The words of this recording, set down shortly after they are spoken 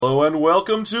Hello and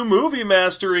welcome to Movie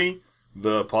Mastery,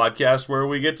 the podcast where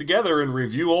we get together and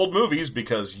review old movies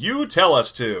because you tell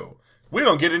us to. We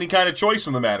don't get any kind of choice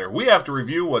in the matter. We have to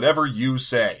review whatever you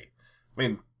say. I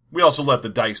mean, we also let the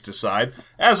dice decide.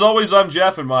 As always, I'm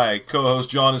Jeff and my co-host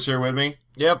John is here with me.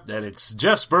 Yep, and it's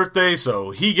Jeff's birthday,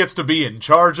 so he gets to be in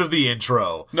charge of the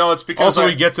intro. No, it's because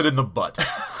he gets it in the butt.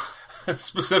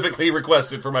 Specifically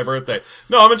requested for my birthday.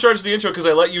 No, I'm in charge of the intro because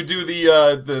I let you do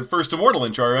the First Immortal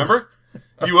intro, remember?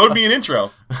 You owed me an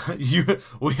intro.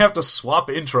 We have to swap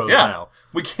intros now.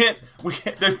 We can't,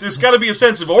 there's gotta be a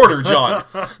sense of order, John.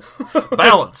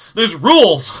 Balance. There's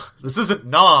rules. This isn't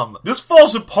Nom. This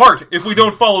falls apart if we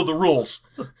don't follow the rules.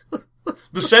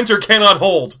 The center cannot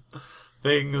hold.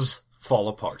 Things fall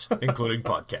apart, including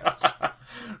podcasts.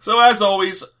 So as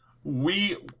always,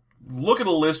 we look at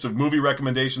a list of movie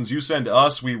recommendations you send to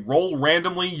us, we roll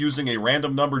randomly using a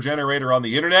random number generator on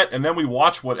the internet, and then we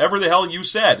watch whatever the hell you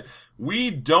said.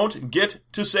 We don't get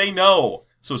to say no.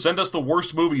 So send us the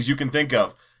worst movies you can think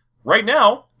of. Right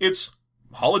now, it's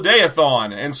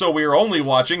Holiday-a-thon, and so we are only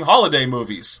watching holiday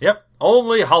movies. Yep,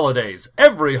 only holidays.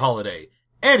 Every holiday.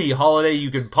 Any holiday you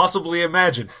can possibly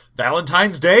imagine.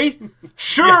 Valentine's Day?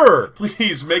 Sure! Yeah,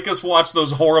 please, make us watch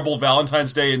those horrible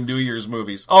Valentine's Day and New Year's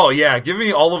movies. Oh yeah, give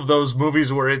me all of those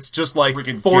movies where it's just like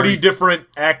freaking 40 different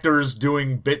actors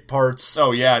doing bit parts.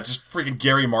 Oh yeah, just freaking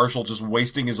Gary Marshall just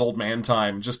wasting his old man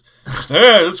time. Just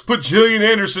hey, let's put Gillian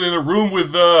Anderson in a room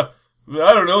with, I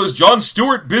don't know, is Jon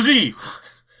Stewart busy?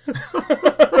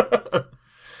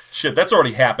 Shit, that's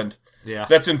already happened. Yeah.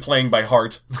 That's in Playing by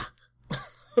Heart.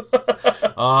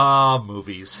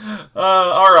 Movies.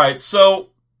 Alright, so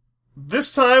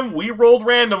this time we rolled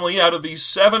randomly out of the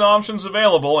 7 options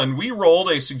available, and we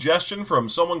rolled a suggestion from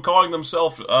someone calling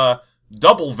themselves,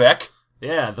 Double Vec.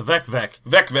 Yeah, the Vec.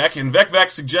 Vec, and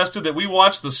Vec suggested that we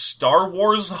watch the Star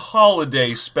Wars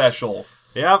Holiday Special.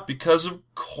 Yep. Because of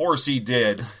course he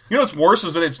did. You know what's worse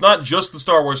is that it's not just the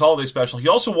Star Wars Holiday Special. He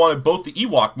also wanted both the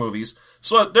Ewok movies.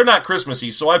 So they're not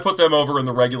Christmassy, so I put them over in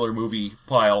the regular movie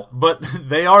pile. But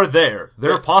they are there.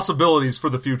 There are possibilities for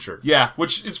the future. Yeah,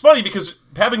 which is funny because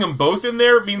having them both in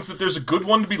there means that there's a good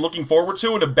one to be looking forward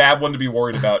to and a bad one to be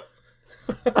worried about.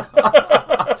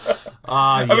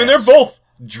 I mean, they're both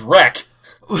dreck.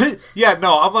 Yeah,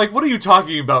 no, I'm like, what are you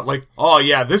talking about? Like, oh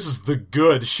yeah, this is the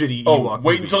good, shitty Ewok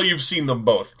wait movie. until you've seen them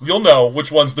both. You'll know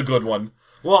which one's the good one.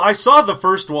 Well, I saw the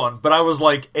first one, but I was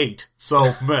like 8,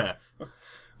 so meh.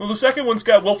 Well, the second one's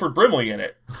got Wilford Brimley in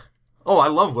it. Oh, I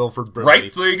love Wilford Brimley.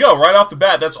 Right? So there you go. Right off the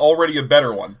bat, that's already a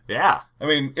better one. Yeah. I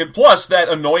mean, and plus, that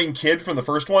annoying kid from the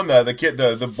first one,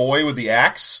 the boy with the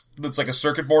axe, that's like a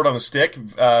circuit board on a stick,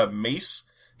 Mace,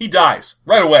 he dies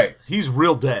right away. He's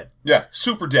real dead. Yeah,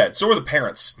 super dead. So are the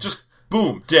parents. Just,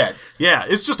 boom, dead. Yeah,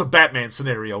 it's just a Batman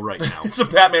scenario right now. It's a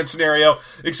Batman scenario,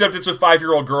 except it's a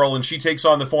 5-year-old girl, and she takes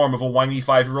on the form of a whiny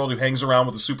 5-year-old who hangs around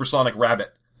with a supersonic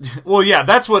rabbit. Well, yeah,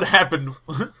 that's what happened.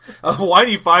 A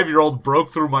whiny 5-year-old broke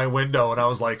through my window, and I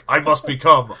was like, I must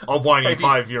become a whiny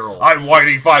 5-year-old. I'm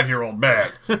whiny 5-year-old man.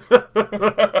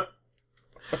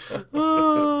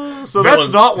 So that's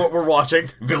not what we're watching.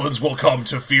 Villains will come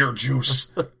to fear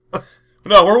juice.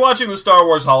 No, we're watching the Star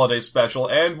Wars Holiday Special,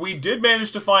 and we did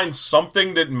manage to find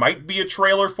something that might be a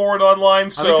trailer for it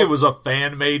online, so... I think it was a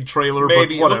fan-made trailer,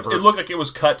 maybe. But whatever. It looked like it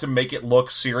was cut to make it look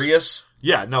serious.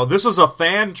 Yeah, no, this is a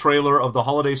fan trailer of the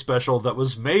Holiday Special that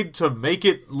was made to make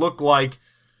it look like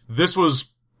this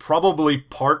was probably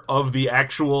part of the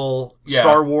actual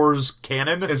Star Wars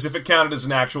canon. As if it counted as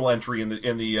an actual entry in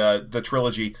the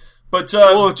trilogy. But,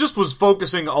 well, it just was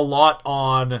focusing a lot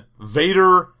on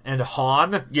Vader and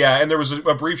Han. Yeah, and there was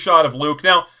a brief shot of Luke.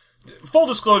 Now, full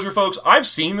disclosure, folks, I've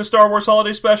seen the Star Wars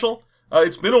Holiday Special.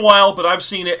 It's been a while, but I've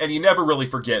seen it, and you never really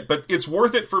forget. But it's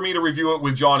worth it for me to review it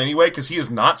with John anyway, because he has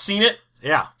not seen it.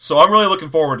 Yeah. So I'm really looking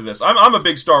forward to this. I'm a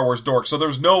big Star Wars dork, so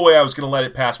there's no way I was going to let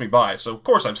it pass me by. So, of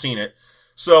course, I've seen it.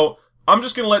 So, I'm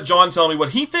just going to let John tell me what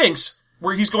he thinks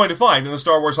where he's going to find in the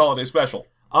Star Wars Holiday Special.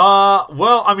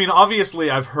 Well, I mean, obviously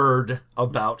I've heard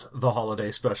about the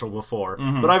Holiday Special before,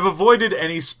 but I've avoided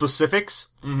any specifics.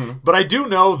 But I do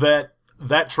know that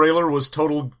that trailer was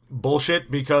total bullshit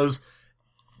because,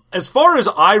 as far as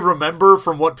I remember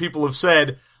from what people have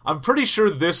said, I'm pretty sure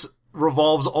this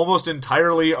revolves almost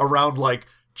entirely around, like,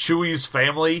 Chewie's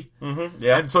family.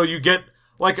 Yeah. And so you get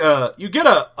like a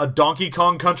Donkey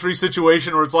Kong Country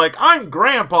situation where it's like, I'm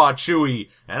Grandpa Chewie,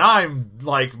 and I'm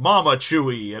like Mama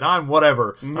Chewie, and I'm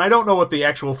whatever. And I don't know what the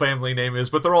actual family name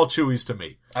is, but they're all Chewies to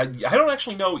me. I don't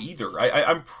actually know either.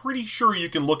 I'm pretty sure you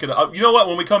can look it up. You know what?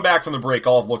 When we come back from the break,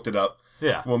 I'll have looked it up.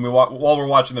 Yeah. While we're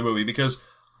watching the movie, because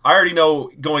I already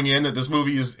know going in that this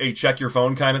movie is a check your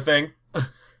phone kind of thing.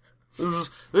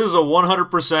 This is a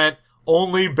 100%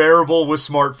 only bearable with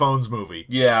smartphones movie.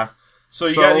 Yeah. So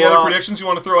you got any other predictions you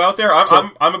want to throw out there?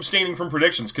 I'm abstaining from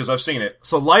predictions because I've seen it.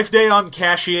 So Life Day on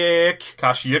Kashyyyk.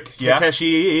 Kashyyyk, yeah.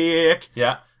 Kashyyyk.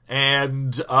 Yeah.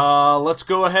 And let's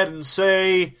go ahead and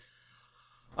say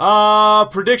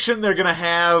prediction, they're going to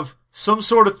have some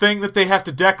sort of thing that they have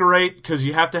to decorate, because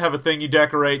you have to have a thing you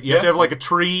decorate. You have to have like a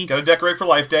tree. Got to decorate for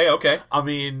Life Day, okay. I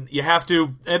mean, you have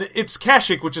to, and it's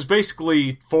Kashyyyk, which is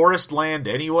basically forest land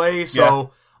anyway,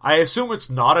 so I assume it's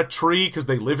not a tree because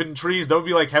they live in trees. That would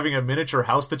be like having a miniature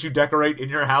house that you decorate in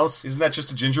your house. Isn't that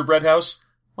just a gingerbread house?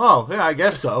 Oh, yeah, I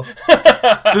guess so.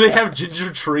 Do they have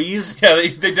ginger trees? Yeah,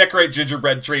 they decorate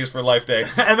gingerbread trees for Life Day.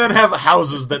 And then have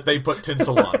houses that they put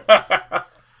tinsel on.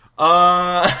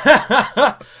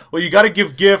 Well, you gotta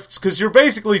give gifts, because you're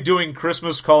basically doing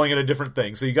Christmas, calling it a different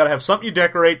thing. So you gotta have something you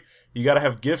decorate, you gotta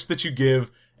have gifts that you give,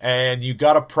 and you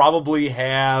gotta probably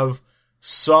have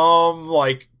some,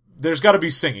 like, there's gotta be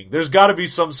singing. There's gotta be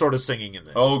some sort of singing in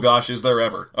this. Oh gosh, is there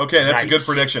ever. Okay, that's Nice. a good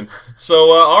prediction.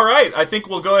 So, alright, I think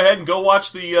we'll go ahead and go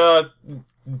watch the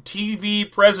TV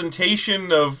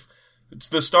presentation of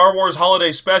the Star Wars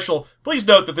Holiday Special. Please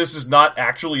note that this is not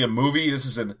actually a movie. This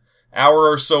is an hour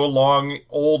or so long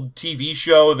old TV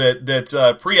show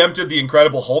that preempted the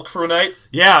Incredible Hulk for a night.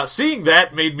 Yeah, seeing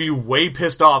that made me way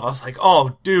pissed off. I was like,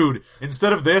 oh, dude,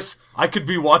 instead of this, I could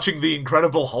be watching The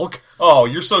Incredible Hulk. Oh,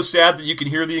 you're so sad that you can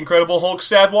hear the Incredible Hulk's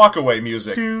sad walkaway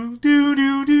music. Do, do,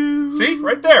 do, do. See?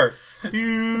 Right there.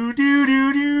 Do, do,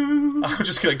 do, do. I'm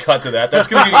just gonna cut to that. That's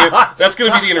gonna be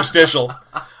the interstitial.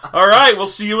 Alright, we'll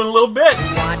see you in a little bit.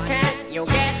 Why can't you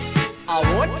get a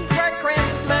wooden for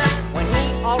Christmas when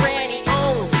he already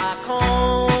owns a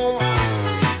comb?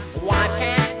 Why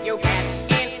can't you get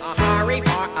in a hurry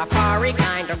for a furry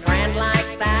kind of friend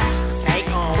like that? Take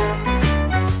home.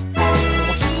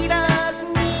 He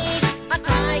doesn't need a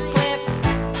tie clip,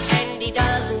 and he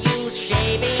doesn't use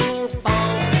shaving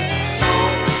foam. So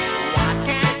why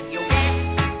can't you get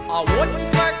a wooden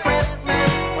for Christmas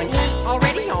when he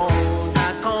already owns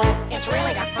a comb? It's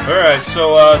really a Alright,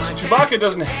 so Chewbacca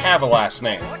doesn't have a last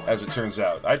name, as it turns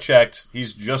out. I checked.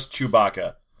 He's just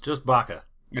Chewbacca. Just Baka.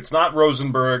 It's not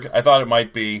Rosenberg. I thought it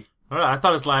might be. I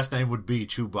thought his last name would be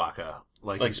Chewbacca.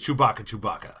 Like he's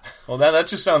Chewbacca. Well, that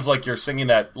just sounds like you're singing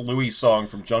that Louis song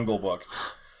from Jungle Book.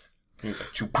 He's like,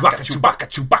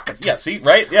 Chewbacca. Yeah, see?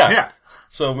 Right? Yeah. Yeah.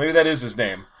 So maybe that is his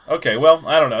name. Okay, well,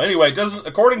 I don't know. Anyway,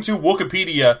 according to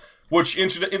Wikipedia, which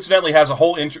incidentally has a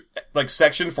whole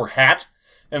section for hat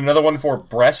and another one for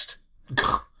breast.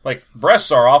 Like,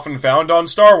 breasts are often found on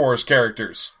Star Wars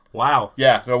characters. Wow.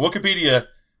 Yeah, no, Wikipedia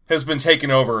has been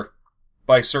taken over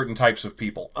by certain types of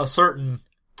people. A certain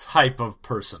type of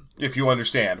person. If you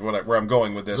understand where I'm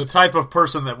going with this. The type of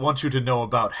person that wants you to know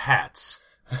about hats.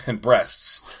 And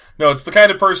breasts. No, it's the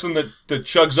kind of person that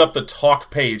chugs up the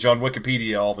talk page on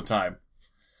Wikipedia all the time.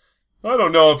 I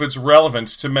don't know if it's relevant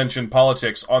to mention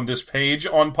politics on this page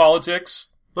on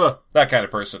politics. That kind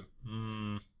of person.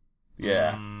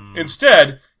 Yeah.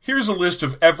 Instead, here's a list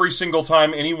of every single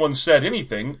time anyone said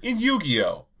anything in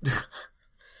Yu-Gi-Oh!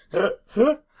 Good.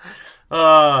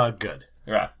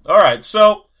 Yeah. Alright,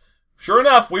 so, sure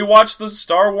enough, we watched the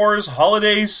Star Wars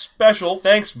Holiday Special.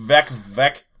 Thanks,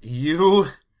 Vec. You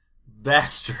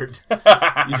bastard.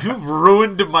 You've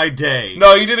ruined my day.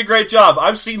 No, you did a great job.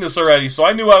 I've seen this already, so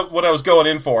I knew what I was going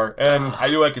in for. And I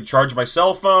knew I could charge my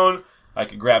cell phone, I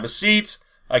could grab a seat,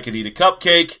 I could eat a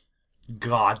cupcake.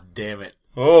 God damn it.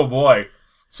 Oh, boy.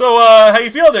 So, how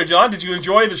you feel there, John? Did you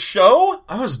enjoy the show?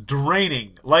 I was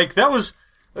draining. Like, it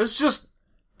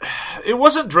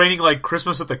wasn't draining like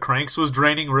Christmas at the Cranks was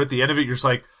draining, where at the end of it you're just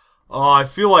like, oh, I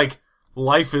feel like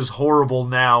life is horrible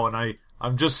now, and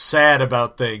I'm just sad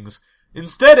about things.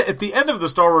 Instead, at the end of the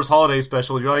Star Wars Holiday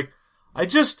Special, you're like, I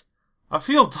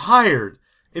feel tired.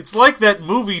 It's like that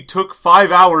movie took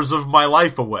 5 hours of my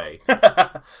life away.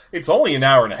 It's only an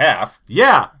hour and a half.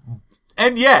 Yeah.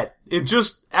 And yet, it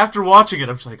just, after watching it,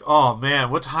 I'm just like, oh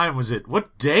man, what time was it?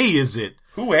 What day is it?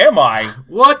 Who am I?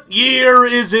 What year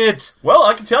is it? Well,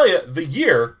 I can tell you, the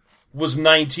year was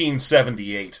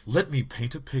 1978. Let me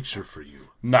paint a picture for you.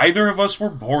 Neither of us were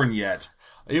born yet.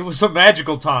 It was a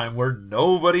magical time where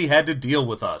nobody had to deal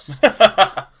with us.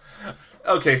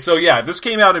 Okay, so yeah, this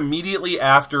came out immediately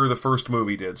after the first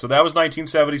movie did. So that was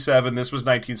 1977, this was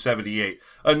 1978.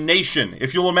 A nation,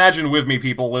 if you'll imagine with me,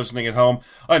 people listening at home,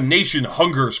 a nation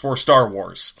hungers for Star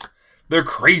Wars. They're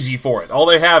crazy for it. All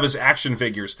they have is action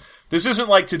figures. This isn't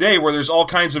like today where there's all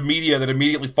kinds of media that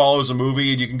immediately follows a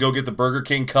movie and you can go get the Burger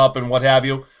King cup and what have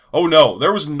you. Oh no,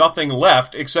 there was nothing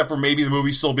left except for maybe the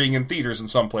movie still being in theaters in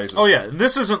some places. Oh yeah, and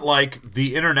this isn't like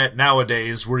the internet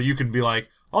nowadays where you can be like,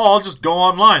 oh, I'll just go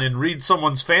online and read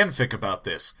someone's fanfic about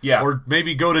this. Yeah. Or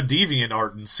maybe go to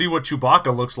DeviantArt and see what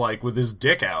Chewbacca looks like with his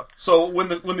dick out. So when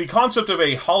the concept of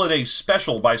a holiday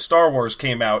special by Star Wars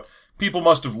came out, people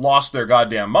must have lost their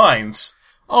goddamn minds.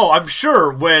 Oh, I'm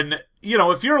sure when,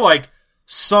 if you're like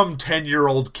some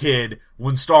 10-year-old kid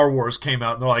when Star Wars came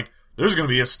out and they're like, there's going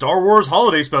to be a Star Wars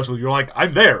holiday special, you're like,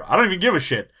 I'm there. I don't even give a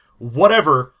shit.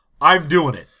 Whatever, I'm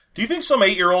doing it. Do you think some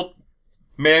 8-year-old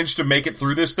managed to make it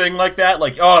through this thing like that?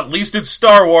 Like, oh, at least it's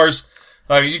Star Wars.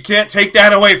 You can't take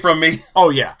that away from me.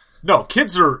 Oh, yeah. No,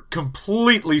 kids are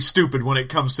completely stupid when it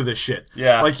comes to this shit.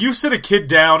 Yeah. Like, you sit a kid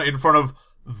down in front of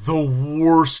the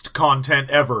worst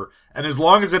content ever, and as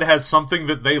long as it has something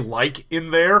that they like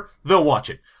in there, they'll watch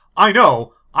it. I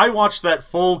know. I watched that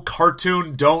full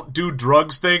cartoon don't do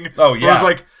drugs thing. Oh, yeah. Where it was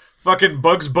like fucking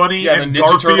Bugs Bunny and the Ninja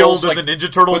Garfield Turtles, and like, the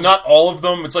Ninja Turtles. But not all of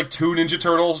them. It's like 2 Ninja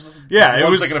Turtles. Yeah, it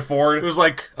ones was, they can afford. It was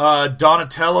like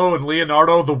Donatello and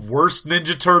Leonardo, the worst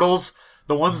Ninja Turtles.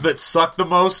 The ones that suck the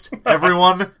most.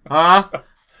 Everyone. Huh?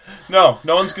 No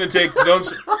one's going to take...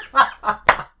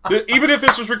 Even if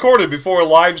this was recorded before a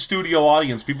live studio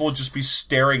audience, people would just be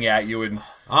staring at you in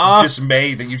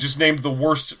dismay that you just named the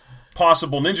worst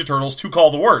possible Ninja Turtles to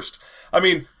call the worst. I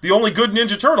mean, the only good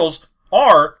Ninja Turtles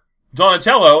are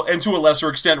Donatello and, to a lesser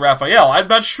extent, Raphael. I'm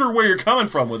not sure where you're coming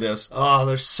from with this. Oh,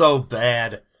 they're so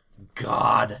bad.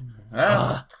 God.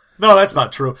 No, that's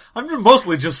not true. I'm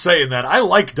mostly just saying that. I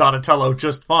like Donatello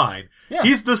just fine. Yeah.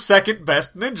 He's the second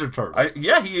best Ninja Turtle.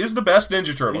 He is the best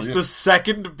Ninja Turtle. He's the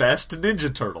second best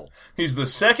Ninja Turtle. He's the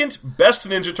second best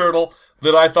Ninja Turtle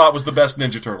that I thought was the best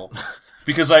Ninja Turtle.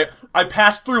 Because I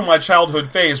passed through my childhood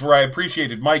phase where I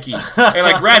appreciated Mikey, and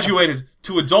I graduated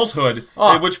to adulthood,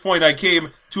 at which point I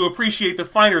came to appreciate the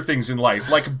finer things in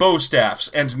life, like bow staffs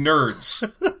and nerds.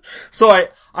 So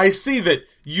I see that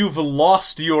you've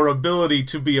lost your ability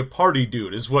to be a party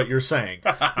dude, is what you're saying.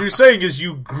 You're saying is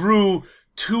you grew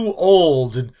too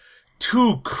old and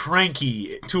too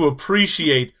cranky to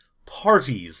appreciate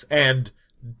parties and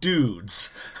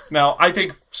dudes. Now, I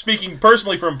think, speaking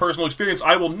personally from personal experience,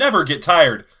 I will never get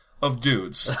tired of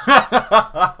dudes.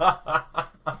 But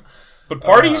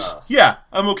parties? Yeah,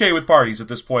 I'm okay with parties at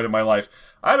this point in my life.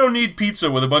 I don't need pizza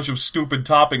with a bunch of stupid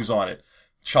toppings on it.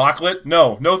 Chocolate?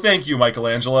 No thank you,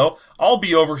 Michelangelo. I'll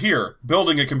be over here,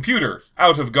 building a computer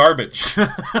out of garbage.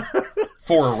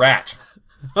 For a rat.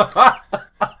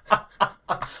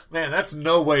 Man, that's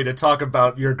no way to talk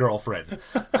about your girlfriend.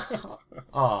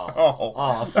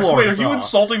 Florence. Wait, are you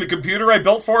insulting the computer I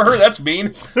built for her? That's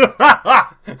mean.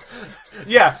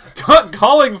 Yeah,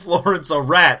 calling Florence a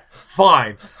rat,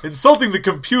 fine. Insulting the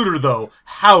computer, though,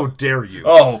 how dare you?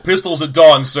 Oh, pistols at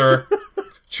dawn, sir.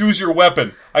 Choose your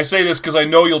weapon. I say this because I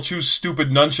know you'll choose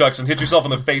stupid nunchucks and hit yourself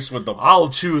in the face with them. I'll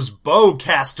choose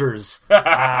bowcasters.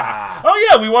 Oh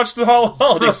yeah, we watched the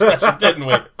holiday special, didn't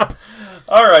we?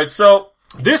 Alright, so...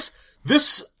 This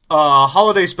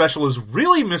holiday special is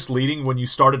really misleading when you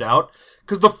start it out,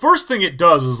 because the first thing it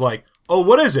does is like, oh,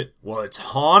 what is it? Well, it's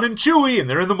Han and Chewie, and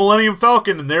they're in the Millennium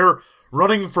Falcon, and they're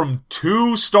running from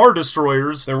 2 Star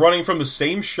Destroyers. They're running from the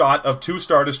same shot of 2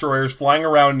 Star Destroyers flying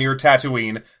around near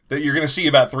Tatooine that you're going to see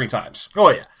about 3 times.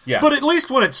 Oh, yeah. Yeah. But at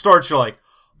least when it starts, you're like,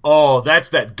 oh, that's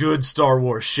that good Star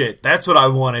Wars shit. That's what I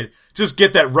wanted. Just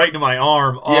get that right into my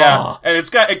arm. Oh. Yeah, and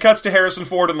it cuts to Harrison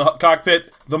Ford in the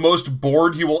cockpit, the most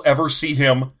bored you will ever see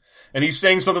him. And he's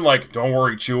saying something like, "Don't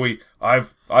worry, Chewie.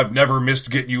 I've never missed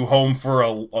getting you home for a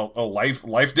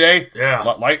life day. Yeah,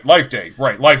 life day,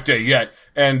 right? Life day yet.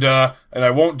 And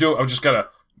I won't do it.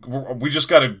 We just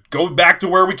gotta go back to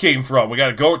where we came from. We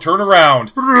gotta go turn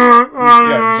around."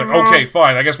 Yeah, he's like, "Okay,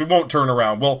 fine. I guess we won't turn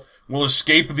around. We'll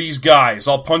escape these guys.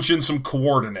 I'll punch in some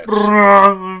coordinates."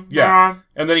 Yeah.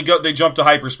 And then they jump to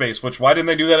hyperspace, which, why didn't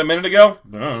they do that a minute ago?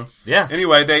 Yeah.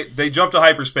 Anyway, they jump to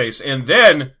hyperspace, and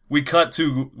then we cut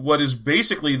to what is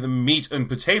basically the meat and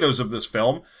potatoes of this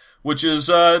film, which is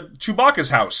Chewbacca's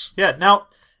house. Yeah, now,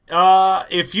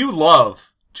 if you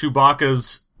love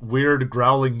Chewbacca's weird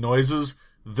growling noises,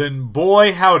 then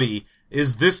boy howdy,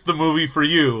 is this the movie for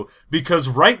you, because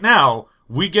right now,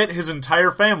 we get his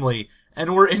entire family,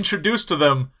 and we're introduced to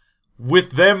them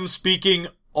with them speaking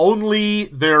only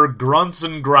their grunts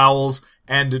and growls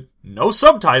and no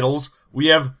subtitles. We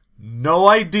have no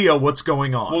idea what's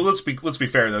going on. Well, let's be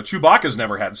fair though. Chewbacca's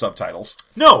never had subtitles.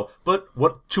 No, but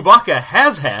what Chewbacca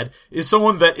has had is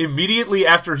someone that immediately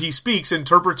after he speaks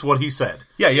interprets what he said.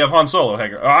 Yeah, you have Han Solo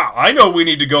hanging. I know we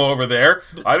need to go over there.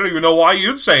 I don't even know why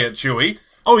you'd say it, Chewie.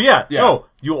 Oh yeah. No,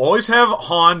 you always have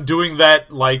Han doing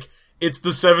that, like, it's the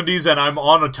 70s and I'm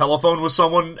on a telephone with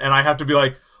someone and I have to be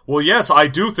like, well, yes, I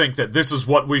do think that this is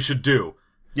what we should do.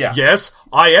 Yeah. Yes,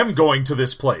 I am going to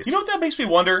this place. You know what that makes me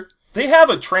wonder? they have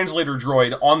a translator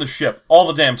droid on the ship all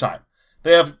the damn time.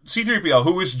 They have C-3PO,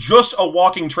 who is just a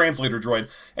walking translator droid.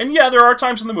 And yeah, there are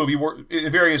times in the movie,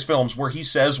 in various films, where he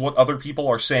says what other people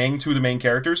are saying to the main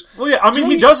characters. Well, yeah, I mean,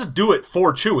 he doesn't do it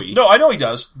for Chewie. No, I know he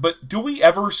does, but do we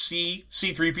ever see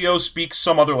C-3PO speak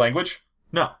some other language?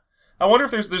 No. I wonder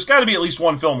if there's got to be at least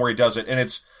one film where he does it, and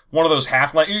it's one of those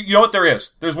you know what, there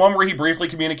is. There's one where he briefly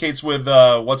communicates with,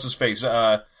 what's his face?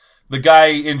 The guy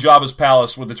in Jabba's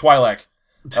palace with the Twi'lek.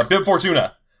 Bib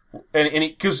Fortuna.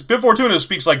 And cause Bib Fortuna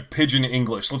speaks like pidgin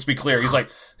English, let's be clear. He's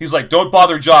like, don't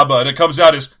bother Jabba, and it comes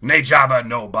out as, nay Jabba,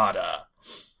 no bada.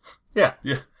 Yeah.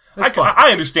 Yeah. That's fine.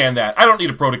 I understand that. I don't need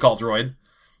a protocol droid.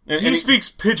 And he speaks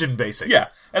pidgin basic. Yeah.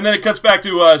 And then it cuts back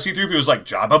to, C-3PO is like,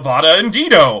 Jabba, bada, and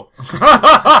Dido.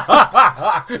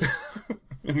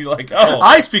 And you're like, oh.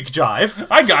 I speak jive.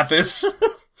 I got this.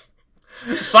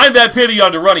 Sign that pity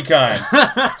onto Runny Kind.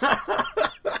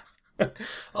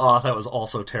 Oh, that was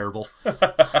also terrible.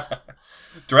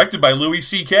 Directed by Louis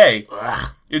C.K.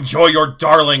 Enjoy your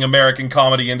darling American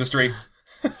comedy industry.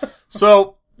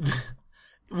 So,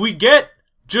 we get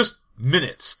just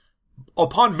minutes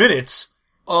upon minutes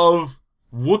of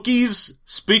Wookiees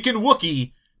speaking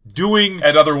Wookiee doing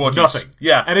And other Wookiees. nothing.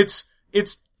 Yeah. And it's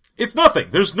nothing.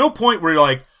 There's no point where you're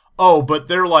like, oh, but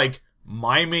they're like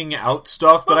miming out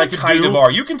stuff that I could kind do. of are.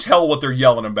 You can tell what they're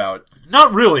yelling about.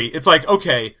 Not really. It's like,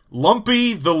 okay,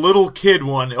 Lumpy, the little kid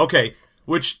one, okay,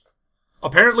 which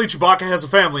apparently Chewbacca has a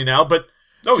family now, but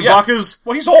Chewbacca's... Yeah.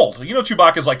 Well, he's old. You know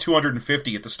Chewbacca's like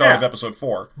 250 at the start of episode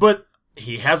 4. But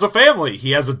he has a family.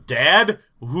 He has a dad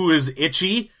who is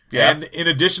Itchy, and in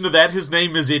addition to that, his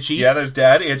name is Itchy. Yeah, there's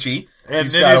Dad, Itchy. And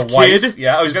he's then got his a wife. kid,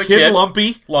 Yeah, he's got a kid.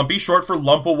 Lumpy. Lumpy, short for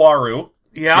Lumpawaru.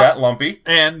 Yeah, Lumpy.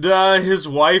 And his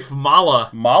wife, Mala.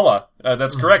 Mala.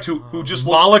 That's correct. Who just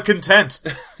looks... Mala Content.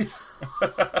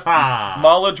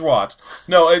 Mala Dwat.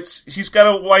 No, he's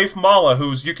got a wife, Mala,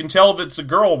 you can tell that it's a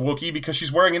girl Wookiee because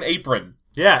she's wearing an apron.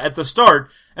 Yeah, at the start.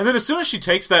 And then as soon as she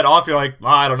takes that off, you're like,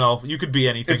 I don't know, you could be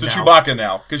anything It's a now. Chewbacca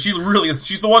now. Because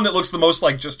she's the one that looks the most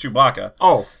like just Chewbacca.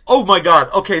 Oh my god.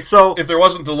 Okay, so... If there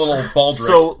wasn't the little baldric.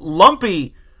 So,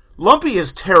 Lumpy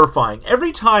is terrifying.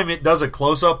 Every time it does a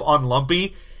close-up on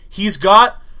Lumpy, he's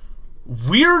got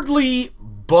weirdly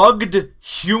bugged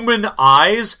human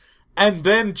eyes, and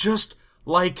then just,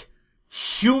 like,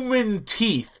 human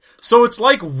teeth. So it's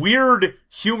like weird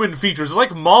human features. It's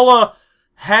like Mala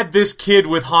had this kid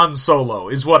with Han Solo,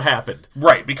 is what happened.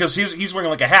 Right, because he's wearing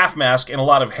like a half mask and a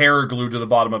lot of hair glued to the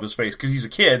bottom of his face, because he's a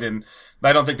kid, and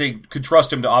I don't think they could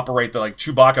trust him to operate the like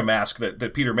Chewbacca mask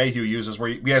that Peter Mayhew uses, where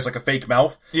he has like a fake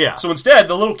mouth. Yeah. So instead,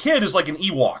 the little kid is like an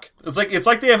Ewok. It's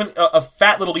like they have a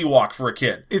fat little Ewok for a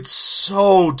kid. It's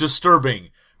so disturbing.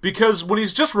 Because when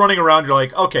he's just running around, you're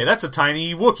like, okay, that's a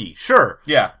tiny Wookiee, sure.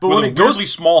 Yeah, but with when a it goes weirdly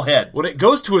small head. When it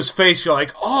goes to his face, you're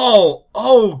like,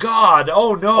 oh god,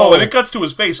 oh no. Oh, and it cuts to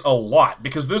his face a lot,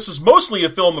 because this is mostly a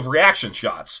film of reaction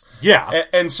shots. Yeah.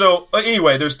 And so,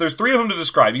 anyway, there's 3 of them to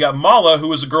describe. You got Mala,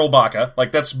 who is a girl Baka,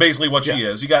 like that's basically what she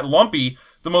is. You got Lumpy,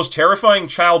 the most terrifying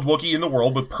child Wookiee in the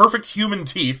world, with perfect human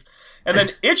teeth. And then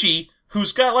Itchy,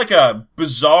 who's got like a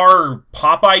bizarre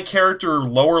Popeye character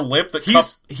lower lip that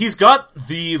he's got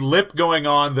the lip going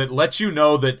on that lets you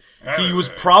know that he was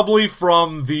probably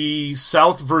from the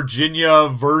South Virginia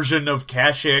version of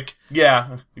Kashyyyk.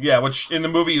 Yeah, which in the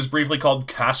movie is briefly called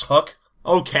Kashyyyk.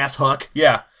 Oh, Kashyyyk.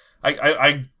 Yeah.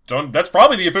 I don't, that's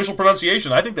probably the official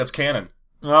pronunciation. I think that's canon.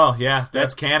 Oh, yeah,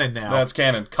 that's canon now. That's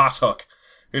canon. Kashyyyk.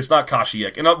 It's not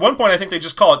Kashyyyk. And at one point I think they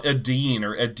just call it Adine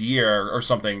or Adir or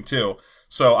something too.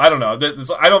 So, I don't know.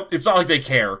 It's not like they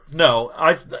care. No,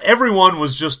 everyone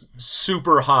was just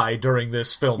super high during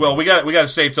this film. Well, we got to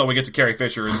save till we get to Carrie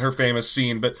Fisher and her famous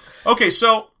scene. But, okay,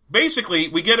 so, basically,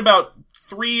 we get about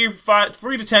 3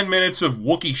 to 10 minutes of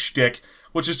Wookiee shtick,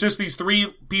 which is just these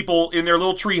 3 people in their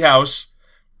little treehouse.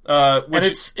 And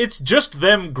it's just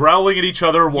them growling at each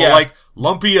other while, like,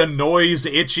 Lumpy annoys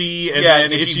Itchy, and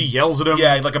then Itchy yells at him.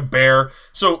 Yeah, like a bear.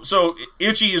 So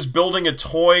Itchy is building a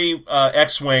toy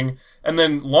X-Wing, and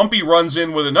then Lumpy runs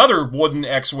in with another wooden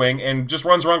X-Wing and just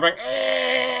runs around going,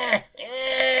 eh,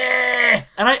 eh.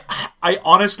 And I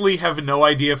honestly have no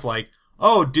idea if, like,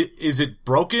 is it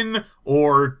broken,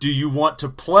 or do you want to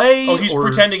play? Oh, he's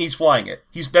pretending he's flying it.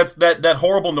 That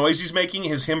horrible noise he's making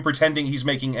is him pretending he's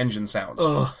making engine sounds.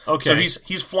 Okay. So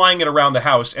he's flying it around the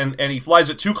house, and he flies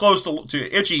it too close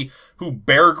to Itchy, who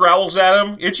bear growls at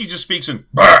him. Itchy just speaks in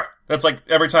brr. That's like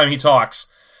every time he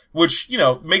talks, which,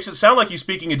 makes it sound like he's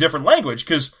speaking a different language,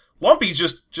 because Lumpy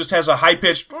just has a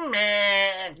high-pitched... Well,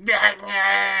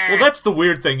 that's the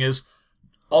weird thing is,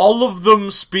 all of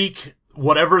them speak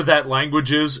whatever that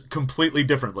language is completely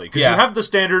differently. Because you have the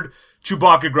standard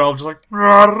Chewbacca growl, just like...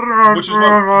 Which is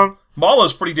what...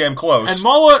 Mala's pretty damn close. And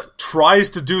Mala tries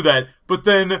to do that, but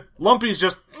then Lumpy's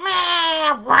just...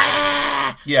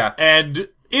 Yeah. And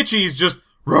Itchy's just...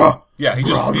 Yeah, he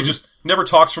just never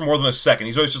talks for more than a second.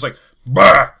 He's always just like,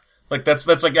 bah! Like,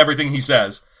 that's like everything he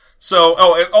says.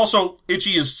 So, and also,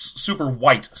 Itchy is super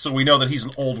white, so we know that he's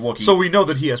an old Wookiee. So we know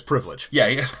that he has privilege. Yeah,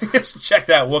 check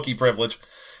that Wookiee privilege.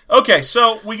 Okay,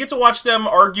 so we get to watch them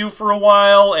argue for a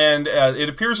while, and it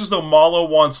appears as though Mala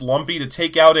wants Lumpy to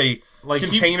take out a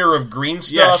container of green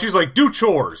stuff. Yeah, she's like, do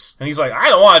chores. And he's like, I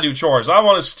don't want to do chores. I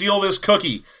want to steal this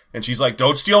cookie. And she's like,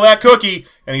 don't steal that cookie.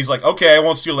 And he's like, okay, I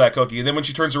won't steal that cookie. And then when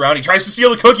she turns around, he tries to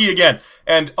steal the cookie again.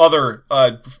 And other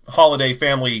holiday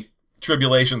family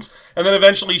tribulations. And then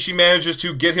eventually she manages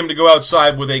to get him to go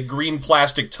outside with a green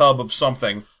plastic tub of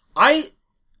something. I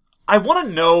want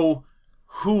to know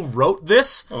who wrote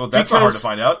this. Well, that's not hard to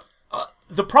find out.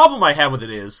 The problem I have with it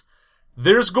is,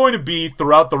 there's going to be,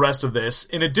 throughout the rest of this,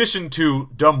 in addition to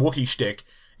dumb Wookiee shtick,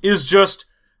 is just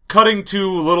cutting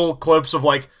to little clips of,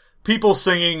 like, people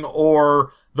singing,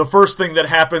 or the first thing that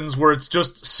happens where it's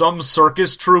just some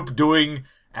circus troupe doing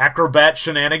acrobat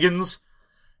shenanigans.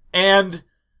 And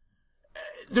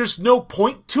there's no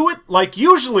point to it. Like,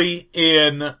 usually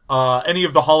in any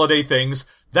of the holiday things,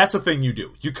 that's a thing you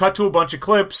do. You cut to a bunch of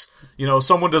clips, you know,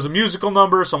 someone does a musical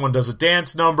number, someone does a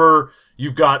dance number,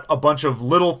 you've got a bunch of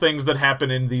little things that happen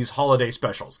in these holiday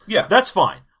specials. Yeah. That's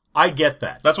fine. I get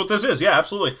that. That's what this is, yeah,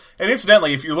 absolutely. And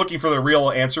incidentally, if you're looking for the real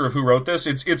answer of who wrote this,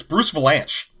 it's Bruce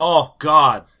Vilanch. Oh,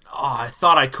 God. Oh, I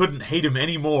thought I couldn't hate him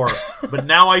anymore, but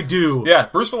now I do. Yeah,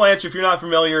 Bruce Vilanch, if you're not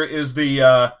familiar, is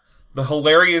the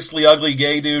hilariously ugly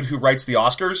gay dude who writes the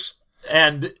Oscars.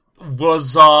 And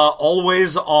was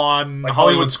always on like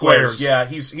Hollywood Squares. Yeah,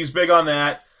 he's big on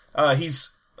that. He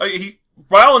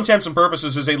by all intents and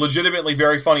purposes is a legitimately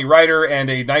very funny writer and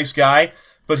a nice guy,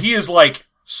 but he is like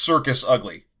circus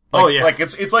ugly. Like, oh yeah, like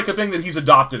it's like a thing that he's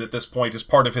adopted at this point as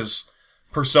part of his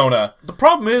persona. The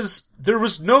problem is there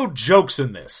was no jokes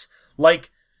in this. Like,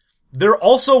 there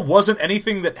also wasn't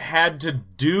anything that had to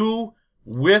do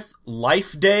with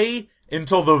Life Day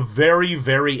until the very,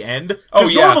 very end. Oh,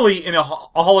 yeah. Normally in a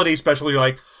holiday special, you're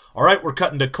like, all right, we're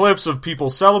cutting to clips of people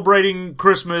celebrating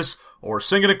Christmas or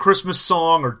singing a Christmas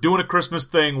song or doing a Christmas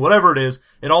thing, whatever it is.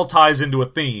 It all ties into a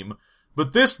theme.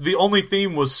 But this, the only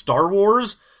theme was Star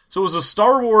Wars. So it was a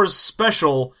Star Wars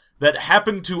special that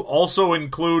happened to also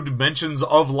include mentions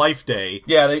of Life Day.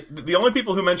 Yeah, the only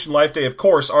people who mention Life Day, of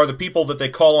course, are the people that they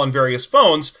call on various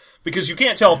phones, because you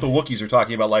can't tell if the Wookiees are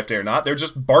talking about Life Day or not. They're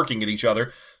just barking at each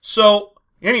other. So,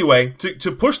 anyway,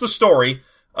 to push the story,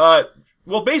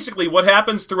 well, basically what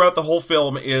happens throughout the whole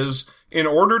film is, in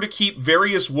order to keep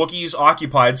various Wookiees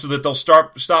occupied so that they'll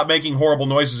stop making horrible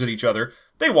noises at each other,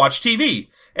 they watch TV.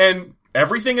 And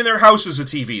everything in their house is a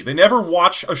TV. They never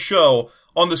watch a show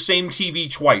on the same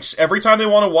TV twice. Every time they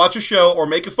want to watch a show or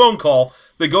make a phone call,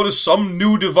 they go to some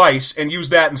new device and use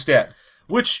that instead.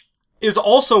 Which is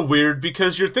also weird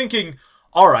because you're thinking,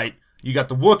 alright, you got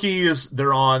the Wookiees,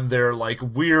 they're on their, like,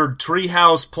 weird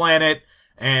treehouse planet,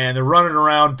 and they're running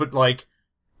around, but, like,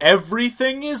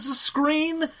 everything is a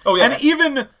screen? Oh, yeah. And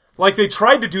even, like, they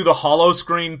tried to do the hollow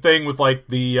screen thing with, like,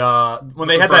 the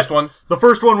first one. The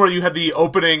first one where you had the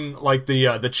opening, like,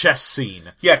 the chess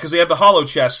scene. Yeah, because they have the hollow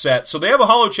chess set. So they have a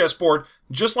hollow chess board,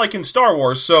 just like in Star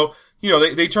Wars. So, you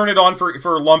know, they turn it on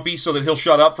for Lumpy so that he'll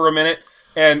shut up for a minute.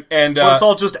 But it's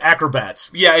all just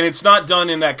acrobats. Yeah, and it's not done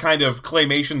in that kind of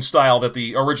claymation style that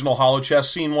the original hollow chess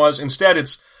scene was. Instead,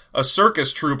 it's a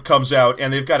circus troupe comes out,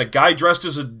 and they've got a guy dressed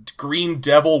as a green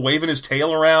devil waving his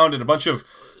tail around, and a bunch of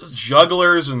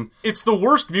jugglers, and it's the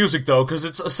worst music though, because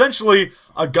it's essentially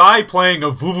a guy playing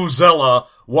a vuvuzela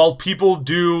while people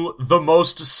do the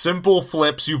most simple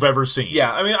flips you've ever seen.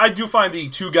 Yeah, I mean, I do find the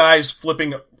two guys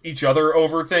flipping each other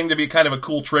over thing to be kind of a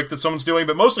cool trick that someone's doing,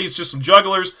 but mostly it's just some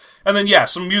jugglers, and then yeah,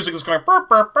 some music that's going burr,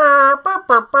 burr, burr, burr,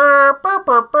 burr, burr, burr,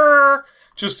 burr, burr.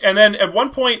 Just, and then at one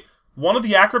point, one of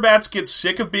the acrobats gets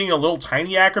sick of being a little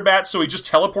tiny acrobat, so he just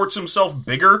teleports himself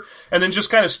bigger, and then just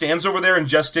kind of stands over there and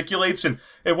gesticulates, and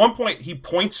at one point he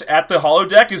points at the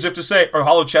holodeck as if to say, or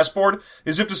hollow chessboard,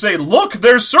 as if to say, look,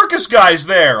 there's circus guys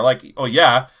there! Like, oh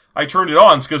yeah, I turned it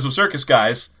on because of circus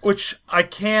guys. Which, I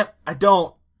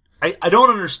don't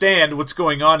understand what's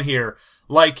going on here.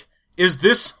 Like, is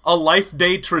this a Life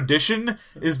Day tradition?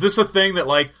 Is this a thing that,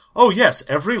 like, oh yes,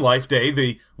 every Life Day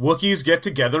the Wookiees get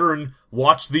together and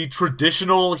watch the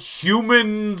traditional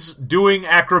humans doing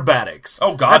acrobatics?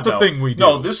 Oh god, that's no. a thing we do.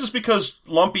 No, this is because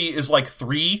Lumpy is like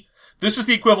 3. This is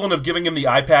the equivalent of giving him the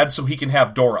iPad so he can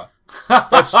have Dora.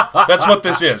 That's what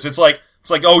this is. It's like,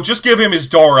 oh, just give him his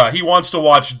Dora. He wants to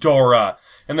watch Dora.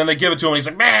 and then they give it to him, and he's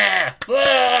like, bah,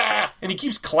 ah, and he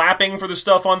keeps clapping for the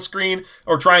stuff on screen,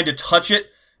 or trying to touch it.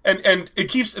 And it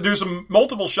keeps, there's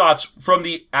multiple shots from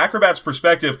the acrobat's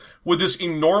perspective with this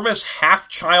enormous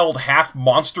half-child,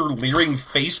 half-monster leering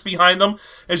face behind them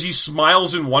as he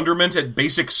smiles in wonderment at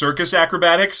basic circus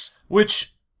acrobatics.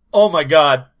 Which, oh my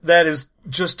god, that is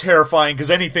just terrifying, because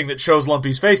anything that shows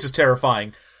Lumpy's face is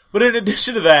terrifying. But in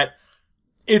addition to that,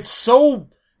 it's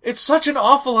such an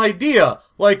awful idea.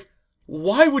 Like,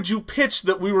 why would you pitch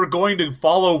that we were going to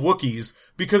follow Wookiees?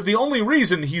 Because the only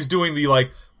reason he's doing the,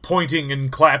 like, pointing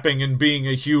and clapping and being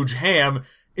a huge ham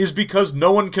is because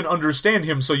no one can understand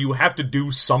him, so you have to do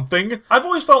something. I've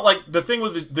always felt like the thing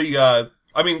with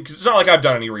I mean, 'cause it's not like I've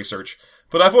done any research,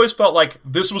 but I've always felt like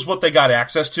this was what they got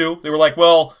access to. They were like,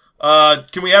 well,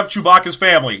 can we have Chewbacca's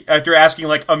family? After asking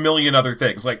like a million other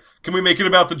things. Like, can we make it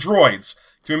about the droids?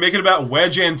 Can we make it about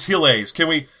Wedge Antilles? Can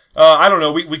we, I don't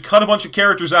know, we cut a bunch of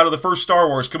characters out of the first Star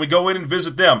Wars. Can we go in and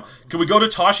visit them? Can we go to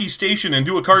Tashi Station and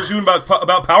do a cartoon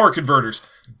about power converters?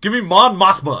 Give me Mon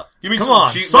Mothma. Give me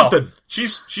something. Well,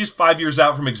 she's 5 years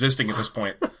out from existing at this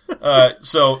point.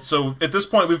 So at this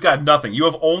point we've got nothing. You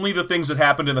have only the things that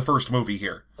happened in the first movie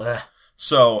here. Ugh.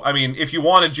 So, I mean, if you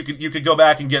wanted, you could go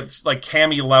back and get, like,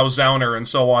 Cammy Lauzauner and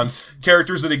so on.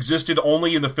 Characters that existed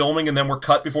only in the filming and then were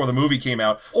cut before the movie came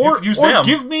out. You could use them.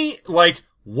 Give me, like,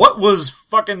 what was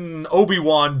fucking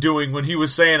Obi-Wan doing when he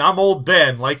was saying, I'm old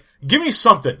Ben? Like, give me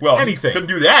something. Well, anything. Couldn't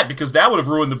do that because that would have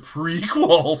ruined the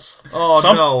prequels. Oh,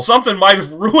 no. Something might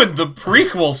have ruined the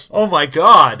prequels. Oh my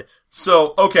god.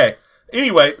 So, okay.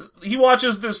 Anyway, he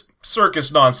watches this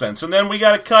circus nonsense, and then we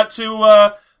gotta cut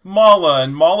to, Mala,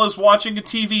 and Mala's watching a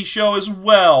TV show as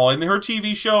well, and her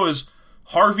TV show is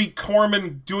Harvey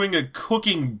Korman doing a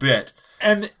cooking bit.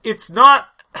 And it's not,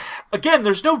 again,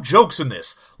 there's no jokes in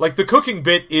this. Like, the cooking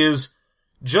bit is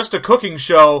just a cooking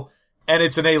show, and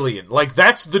it's an alien. Like,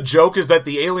 that's the joke, is that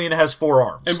the alien has 4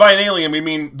 arms. And by an alien, we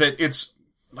mean that it's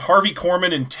Harvey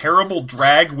Korman in terrible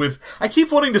drag with... I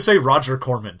keep wanting to say Roger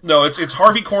Corman. No, it's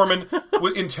Harvey Korman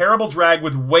in terrible drag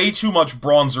with way too much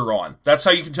bronzer on. That's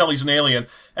how you can tell he's an alien.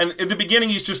 And in the beginning,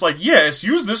 he's just like, yes,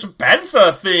 use this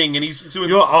bantha thing. And he's doing...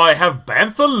 I have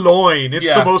bantha loin. It's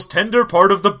the most tender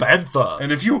part of the bantha.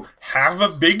 And if you have a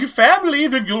big family,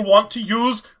 then you'll want to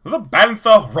use the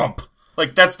bantha rump.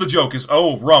 Like, that's the joke, is,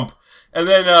 oh, rump. And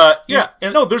then,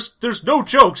 no, there's no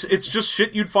jokes. It's just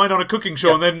shit you'd find on a cooking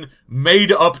show and then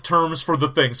made up terms for the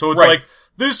thing. So it's like,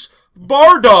 this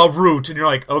Barda root, and you're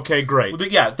like, okay, great.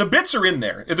 The bits are in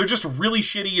there. They're just really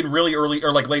shitty and really early,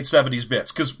 or like late 70s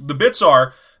bits. Cause the bits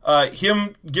are,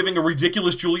 him giving a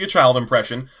ridiculous Julia Child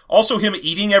impression. Also him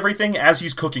eating everything as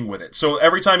he's cooking with it. So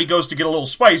every time he goes to get a little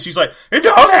spice, he's like, and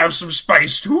I'll have some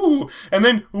spice too. And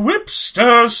then whip,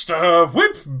 stir, stir,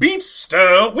 whip, beat,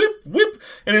 stir, whip, whip.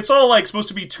 And it's all like supposed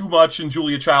to be too much and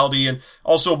Julia Childy. And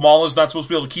also Mala's not supposed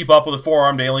to be able to keep up with a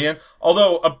 4-armed alien.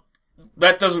 Although,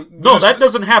 that doesn't... No, that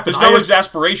doesn't happen. There's no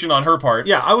exasperation on her part.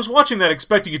 Yeah, I was watching that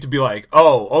expecting it to be like,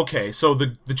 oh, okay, so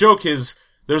the joke is...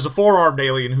 There's a 4-armed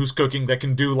alien who's cooking that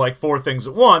can do, like, 4 things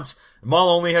at once.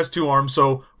 Mala only has 2 arms,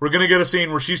 so we're gonna get a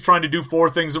scene where she's trying to do 4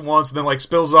 things at once and then, like,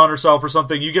 spills it on herself or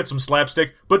something. You get some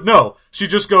slapstick. But no, she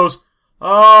just goes,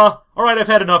 alright, I've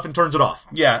had enough, and turns it off.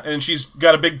 Yeah, and she's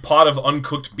got a big pot of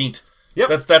uncooked meat. Yep.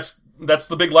 That's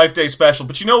the big Life Day special.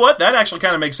 But you know what? That actually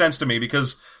kind of makes sense to me,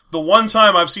 because the one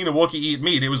time I've seen a Wookiee eat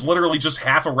meat, it was literally just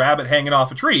half a rabbit hanging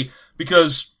off a tree,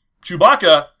 because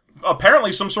Chewbacca...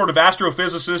 apparently some sort of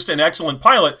astrophysicist and excellent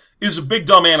pilot, is a big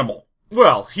dumb animal.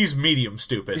 Well, he's medium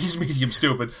stupid. He's medium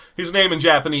stupid. His name in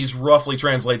Japanese roughly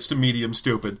translates to medium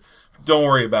stupid. Don't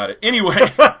worry about it. Anyway,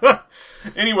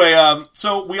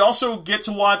 so we also get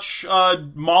to watch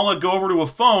Mala go over to a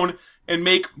phone and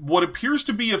make what appears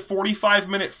to be a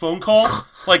 45-minute phone call.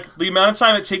 Like, the amount of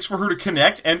time it takes for her to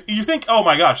connect. And you think, oh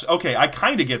my gosh, okay, I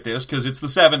kind of get this, because it's the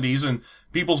 70s, and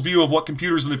people's view of what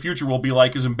computers in the future will be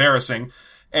like is embarrassing.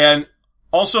 And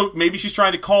also, maybe she's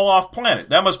trying to call off planet.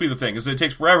 That must be the thing, is that it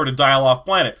takes forever to dial off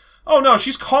planet. Oh no,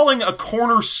 she's calling a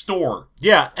corner store.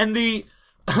 Yeah, and the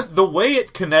way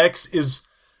it connects is,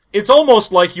 it's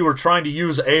almost like you were trying to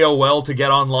use AOL to get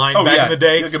online back in the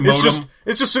day. Like a modem.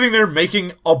 It's just sitting there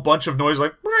making a bunch of noise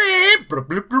like,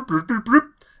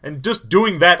 and just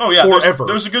doing that forever.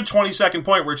 There's a good 20-second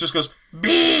point where it just goes,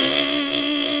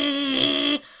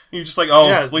 and you're just like, oh,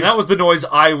 yeah, please. That was the noise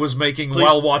I was making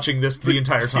while watching this the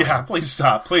entire time. Yeah, please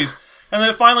stop, please. And then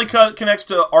it finally connects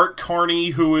to Art Carney,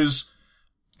 who is...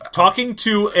 talking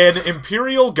to an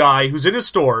Imperial guy who's in his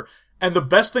store, and the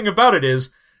best thing about it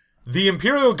is, the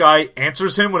Imperial guy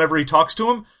answers him whenever he talks to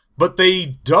him, but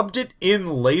they dubbed it in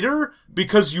later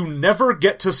because you never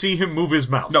get to see him move his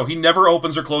mouth. No, he never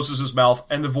opens or closes his mouth,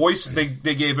 and the voice they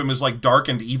gave him is like dark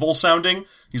and evil sounding.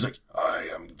 He's like, I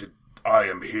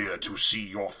am here to see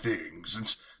your things.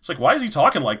 It's like, why is he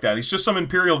talking like that? He's just some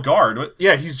Imperial Guard.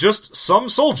 Yeah, he's just some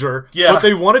soldier, Yeah. but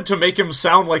they wanted to make him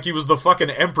sound like he was the fucking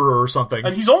emperor or something.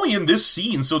 And he's only in this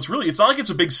scene, so it's not like it's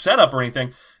a big setup or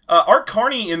anything. Art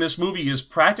Carney in this movie is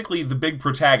practically the big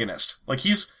protagonist. Like,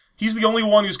 he's the only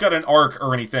one who's got an arc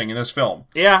or anything in this film.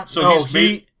 Yeah, So no,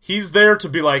 he's there to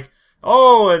be like,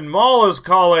 oh, and Mala's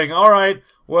calling. All right,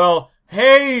 well,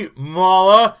 hey,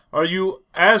 Mala, are you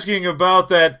asking about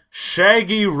that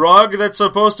shaggy rug that's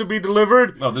supposed to be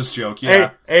delivered? Oh, this joke,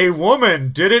 yeah. A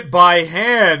woman did it by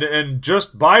hand and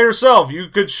just by herself. You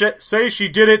could say she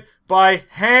did it by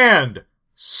hand.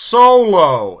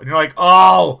 Solo. And you're like,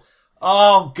 oh,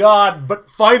 God. But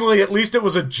finally, at least it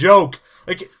was a joke.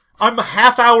 Like, I'm a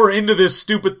half hour into this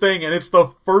stupid thing and it's the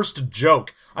first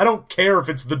joke. I don't care if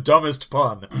it's the dumbest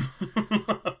pun.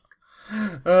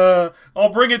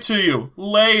 I'll bring it to you.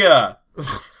 Leia.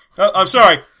 I'm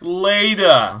sorry.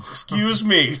 Leda. Excuse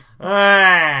me.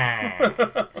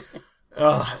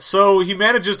 So he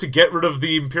manages to get rid of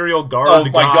the Imperial Guard Oh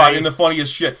my guy. god, and the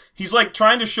funniest shit. He's like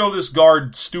trying to show this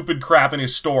guard stupid crap in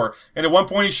his store, and at one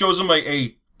point he shows him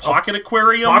a pocket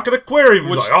aquarium. Pocket aquarium.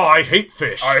 He's Which- like, oh, I hate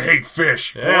fish. I hate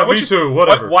fish. Yeah, me too,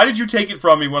 whatever. Why did you take it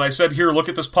from me when I said, here, look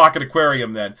at this pocket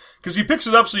aquarium then? Because he picks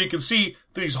it up so you can see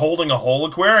that he's holding a whole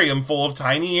aquarium full of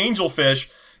tiny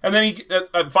angelfish, and then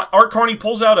Art Carney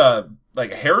pulls out a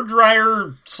hair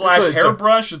dryer /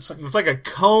 hairbrush. It's like a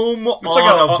comb on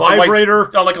like a vibrator.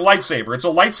 like a lightsaber. It's a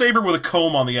lightsaber with a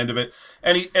comb on the end of it,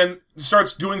 and he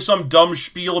starts doing some dumb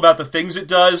spiel about the things it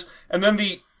does, and then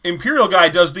the Imperial guy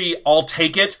does the "I'll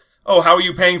take it." Oh, how are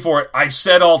you paying for it? I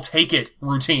said I'll take it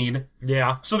routine.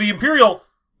 Yeah. So the Imperial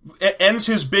ends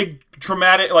his big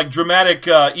dramatic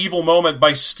evil moment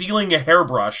by stealing a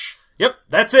hairbrush. Yep,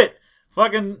 that's it.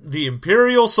 Fucking the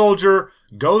Imperial soldier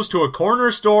goes to a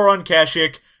corner store on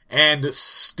Kashyyyk and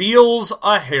steals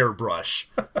a hairbrush.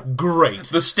 Great.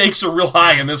 The stakes are real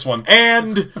high in this one.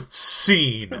 And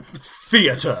scene.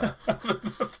 Theater.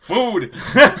 Food.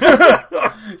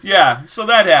 Yeah, so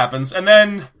that happens. And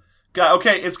then,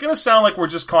 okay, it's going to sound like we're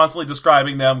just constantly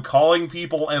describing them calling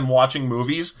people and watching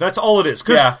movies. That's all it is.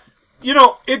 'Cause, Yeah. you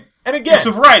know, and again, It's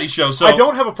a variety show, so... I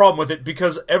don't have a problem with it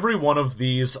because every one of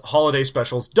these holiday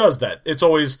specials does that. It's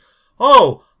always,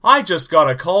 oh, I just got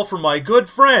a call from my good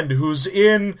friend who's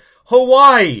in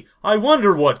Hawaii. I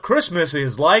wonder what Christmas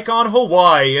is like on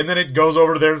Hawaii. And then it goes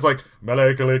over there and it's like,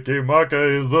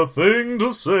 Malakalikimaka is the thing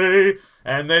to say.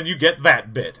 And then you get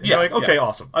that bit. And you're like, okay,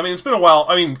 awesome. I mean, it's been a while.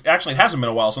 I mean, actually, it hasn't been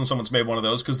a while since someone's made one of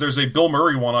those, because there's a Bill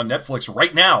Murray one on Netflix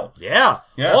right now. Yeah.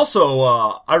 Yeah.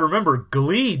 Also, I remember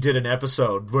Glee did an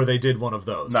episode where they did one of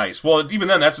those. Nice. Well, even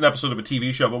then, that's an episode of a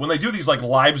TV show. But when they do these, like,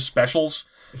 live specials,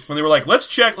 when they were like,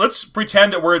 let's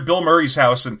pretend that we're at Bill Murray's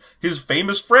house and his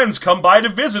famous friends come by to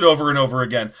visit over and over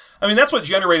again. I mean, that's what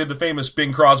generated the famous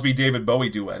Bing Crosby-David Bowie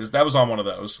duet. That was on one of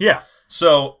those. Yeah.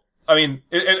 So, I mean,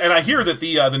 and I hear that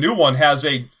the new one has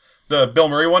the Bill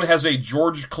Murray one has a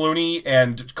George Clooney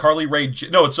and Carly Rae,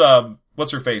 no, it's,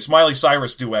 what's her face? Miley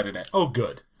Cyrus duet in it. Oh,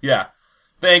 good. Yeah.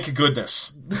 Thank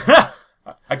goodness.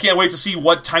 I can't wait to see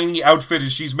what tiny outfit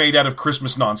she's made out of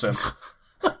Christmas nonsense.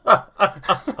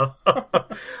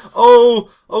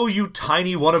 Oh, you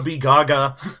tiny wannabe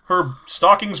Gaga. Her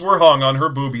stockings were hung on her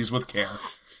boobies with care.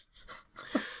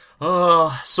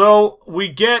 So we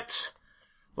get,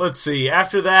 let's see,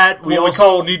 after that, we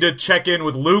need to check in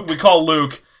with Luke. We call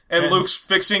Luke, and Luke's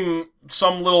fixing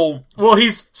some little... Well,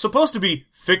 he's supposed to be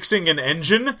fixing an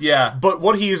engine. Yeah. But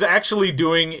what he is actually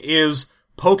doing is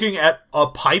poking at a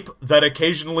pipe that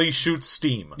occasionally shoots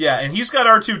steam. Yeah, and he's got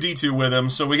R2-D2 with him,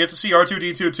 so we get to see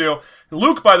R2-D2 too.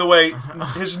 Luke, by the way,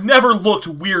 has never looked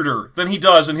weirder than he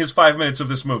does in his 5 minutes of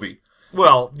this movie.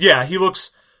 Well, yeah, he looks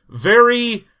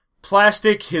very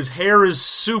plastic. His hair is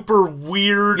super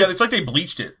weird. Yeah, it's like they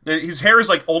bleached it. His hair is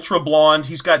like ultra blonde.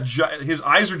 He's got his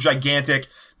eyes are gigantic.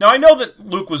 Now I know that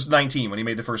Luke was 19 when he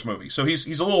made the first movie, so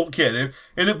he's a little kid.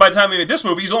 And by the time he made this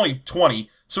movie, he's only 20,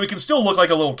 so he can still look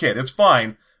like a little kid. It's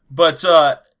fine, but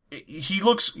he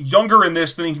looks younger in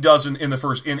this than he does in the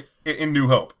first in New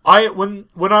Hope. When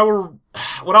I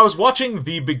was watching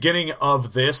the beginning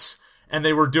of this, and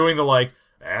they were doing the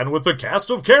and with the cast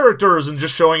of characters and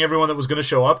just showing everyone that was going to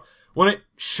show up, when it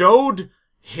showed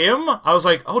him, I was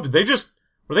like, oh,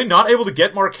 were they not able to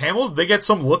get Mark Hamill? Did they get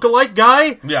some lookalike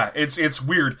guy? Yeah, it's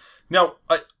weird. Now,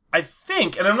 I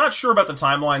think, and I'm not sure about the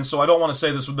timeline, so I don't want to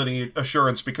say this with any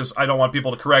assurance because I don't want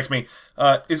people to correct me,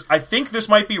 I think this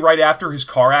might be right after his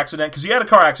car accident, because he had a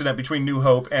car accident between New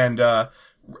Hope and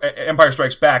Empire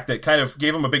Strikes Back that kind of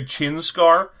gave him a big chin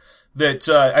scar that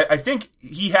I think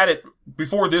he had it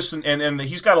before this, and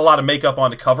he's got a lot of makeup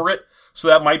on to cover it, so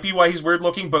that might be why he's weird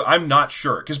looking, but I'm not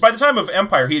sure. Because by the time of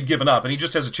Empire, he had given up, and he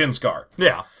just has a chin scar.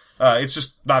 Yeah. It's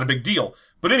just not a big deal.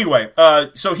 But anyway,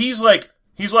 so he's like,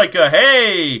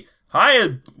 hey,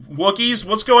 hi, Wookiees,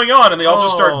 what's going on? And they all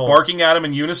just start barking at him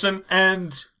in unison.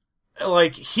 And,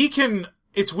 like,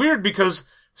 it's weird because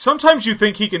sometimes you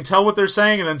think he can tell what they're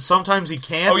saying, and then sometimes he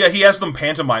can't. Oh yeah, he has them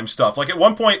pantomime stuff. Like, at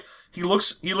one point, he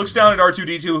looks down at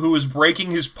R2-D2, who is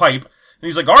breaking his pipe, and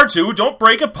he's like, R2, don't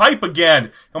break a pipe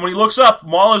again. And when he looks up,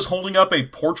 Mala's holding up a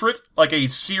portrait, like a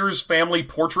Sears family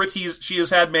portrait she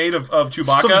has had made of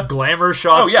Chewbacca. Some glamour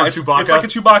shots for Chewbacca. It's like a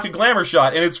Chewbacca glamour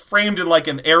shot, and it's framed in like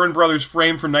an Aaron Brothers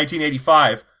frame from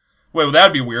 1985. Well, that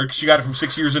would be weird, because she got it from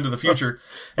 6 years into the future.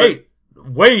 Hey,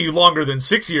 way longer than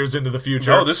 6 years into the future.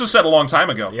 No, this was set a long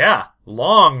time ago. Yeah,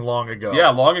 long ago. Yeah,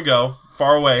 long ago.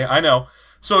 Far away, I know.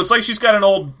 So it's like she's got an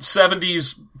old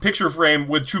 70s picture frame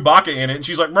with Chewbacca in it, and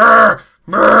she's like, "Brr!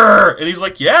 Brr!" And he's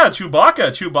like, yeah,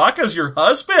 Chewbacca's your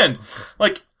husband.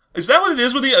 Like, is that what it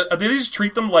is with do they just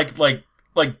treat them like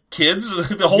kids?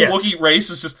 The whole Yes. Wookiee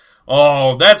race is just,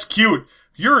 oh, that's cute.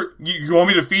 You want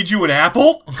me to feed you an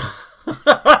apple?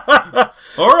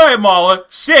 All right, Mala,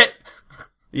 sit.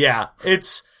 Yeah,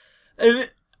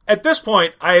 at this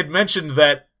point, I had mentioned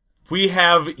that we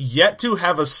have yet to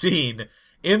have a scene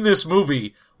in this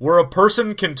movie where a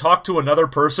person can talk to another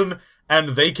person and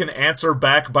they can answer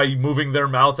back by moving their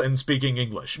mouth and speaking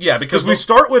English. Yeah, because we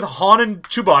start with Han and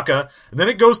Chewbacca, and then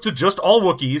it goes to just all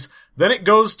Wookiees, then it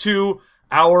goes to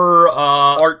our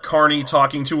Art Carney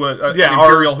talking to an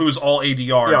Imperial who's all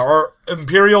ADR. Yeah, our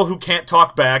Imperial who can't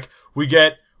talk back. We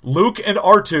get Luke and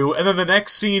R2, and then the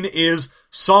next scene is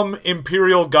some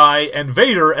Imperial guy and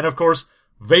Vader, and of course,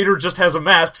 Vader just has a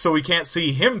mask, so we can't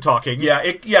see him talking.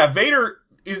 Yeah, Vader,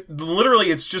 literally,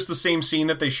 it's just the same scene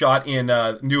that they shot in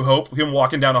New Hope, him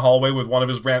walking down a hallway with one of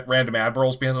his random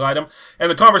admirals beside him, and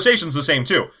the conversation's the same,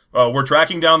 too. We're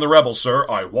tracking down the rebels, sir.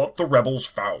 I want the rebels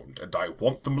found, and I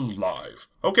want them alive.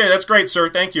 Okay, that's great, sir.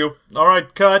 Thank you. All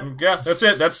right, cut. Yeah, that's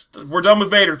it. We're done with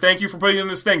Vader. Thank you for putting in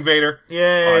this thing, Vader.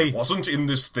 Yay. I wasn't in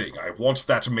this thing. I want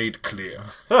that made clear.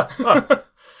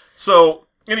 So,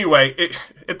 anyway,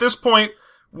 at this point,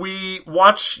 we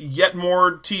watch yet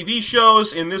more TV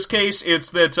shows. In this case, it's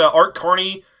that Art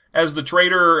Carney as the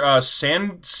traitor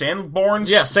Sandborn.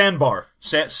 Yeah, Sandbar.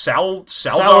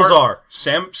 Salazar.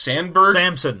 Sandberg.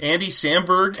 Samson. Andy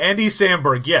Samberg. Andy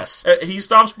Samberg, yes. He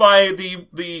stops by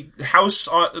the house,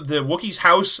 the Wookiee's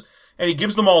house, and he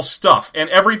gives them all stuff. And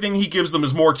everything he gives them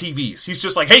is more TVs. He's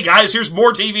just like, hey guys, here's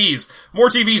more TVs. More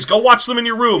TVs. Go watch them in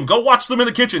your room. Go watch them in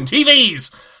the kitchen.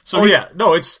 TVs! So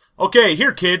it's, okay,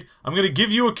 here kid, I'm gonna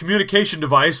give you a communication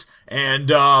device, and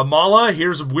Mala,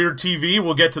 here's a weird TV,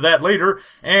 we'll get to that later,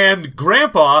 and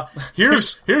Grandpa,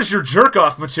 here's your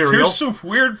jerk-off material. Here's some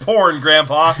weird porn,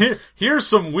 Grandpa. Here's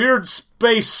some weird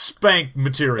space spank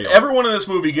material. Everyone in this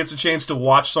movie gets a chance to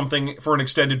watch something for an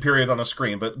extended period on a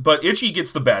screen, but Itchy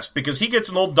gets the best, because he gets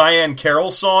an old Diane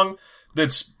Carroll song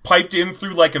that's piped in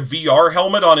through like a VR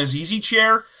helmet on his easy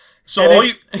chair. So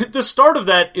the start of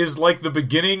that is like the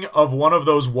beginning of one of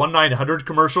those 1-900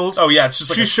 commercials. Oh yeah, it's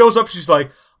just like she shows up, she's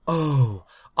like, "Oh,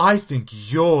 I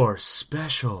think you're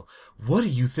special. What do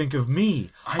you think of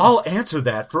me? I'll answer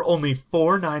that for only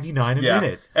 $4.99 a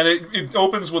minute." And it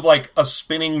opens with like a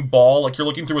spinning ball, like you're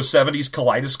looking through a 70s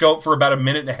kaleidoscope for about a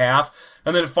minute and a half,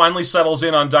 and then it finally settles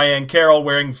in on Diane Carroll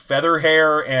wearing feather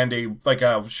hair and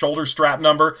a shoulder strap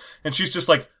number, and she's just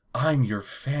like, "I'm your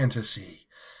fantasy.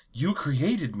 You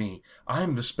created me.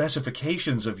 I'm the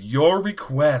specifications of your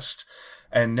request.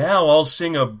 And now I'll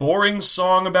sing a boring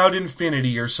song about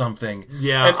infinity or something."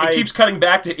 Yeah, and it keeps cutting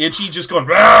back to Itchy just going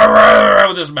rah, rah, rah,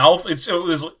 with his mouth. It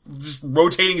was just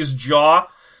rotating his jaw.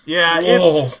 Yeah,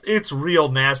 Whoa. it's real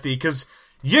nasty because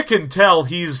you can tell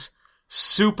he's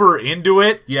super into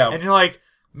it. Yeah, and you're like,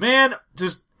 man,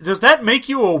 does that make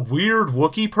you a weird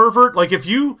Wookiee pervert? Like, if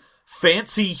you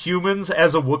fancy humans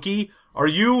as a Wookiee, are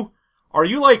you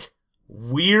like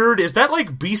weird? Is that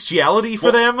like bestiality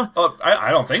for them? I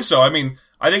don't think so. I mean,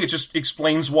 I think it just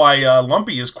explains why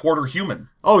Lumpy is quarter human.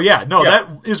 Oh yeah, no,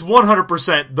 that is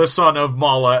 100% the son of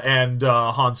Mala and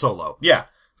Han Solo. Yeah,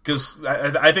 because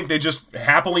I think they just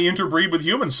happily interbreed with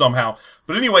humans somehow.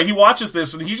 But anyway, he watches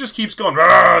this and he just keeps going,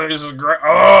 "This is great.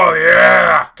 Oh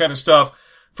yeah," kind of stuff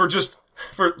for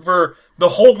the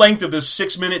whole length of this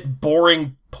 6-minute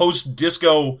boring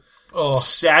post-disco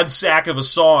sad sack of a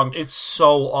song. It's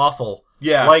so awful.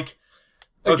 Yeah. Like,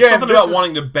 It's again, something about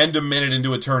wanting to bend a minute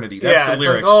into eternity. That's the it's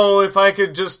lyrics. like, oh, if I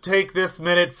could just take this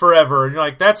minute forever. And you're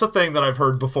like, that's a thing that I've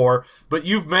heard before. But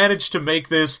you've managed to make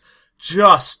this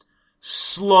just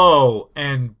slow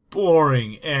and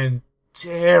boring and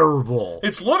terrible.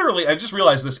 It's literally, I just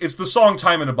realized this, it's the song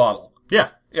Time in a Bottle. Yeah.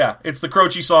 Yeah, it's the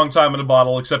Croce song Time in a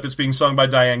Bottle, except it's being sung by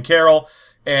Diane Carroll,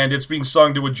 and it's being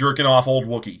sung to a jerking off old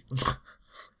Wookiee.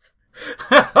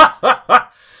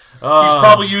 He's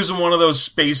probably using one of those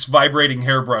space vibrating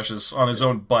hairbrushes on his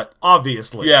own butt.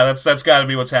 Obviously. Yeah, that's got to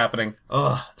be what's happening.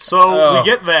 So we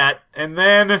get that, and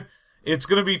then it's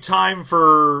going to be time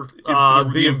for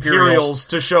the Imperials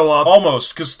to show up.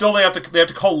 Almost, because still they have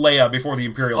to call Leia before the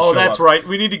Imperials show up. Oh, that's right.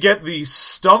 We need to get the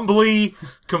stumbly,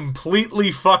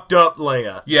 completely fucked up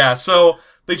Leia. Yeah, so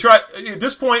they try. At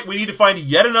this point, we need to find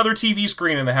yet another TV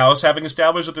screen in the house, having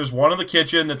established that there's one in the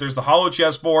kitchen, that there's the hollow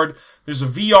chessboard, there's a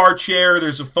VR chair,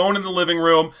 there's a phone in the living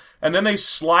room, and then they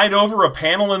slide over a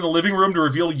panel in the living room to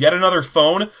reveal yet another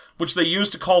phone, which they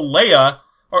use to call Leia.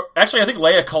 Or actually, I think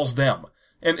Leia calls them.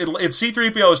 And it's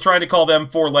C-3PO is trying to call them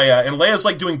for Leia, and Leia's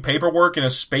like doing paperwork in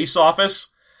a space office,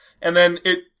 and then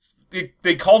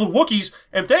they call the Wookiees,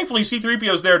 and thankfully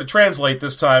C-3PO's there to translate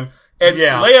this time, and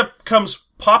Leia comes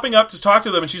popping up to talk to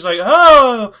them, and she's like,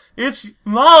 oh, it's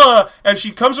Mala, and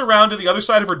she comes around to the other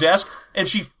side of her desk, and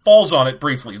she falls on it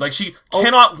briefly, like she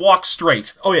cannot walk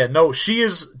straight. Oh yeah, no, she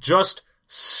is just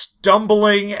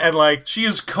stumbling and like... She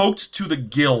is coked to the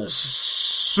gills.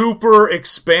 Super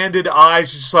expanded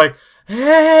eyes, she's just like...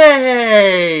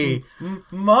 Hey,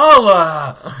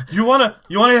 Mala, you wanna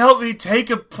help me take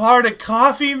apart a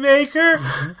coffee maker?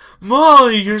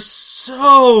 Molly, you're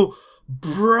so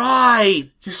bright.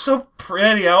 You're so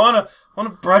pretty. I wanna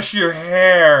brush your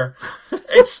hair.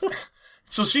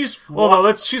 So she's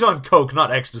she's on coke,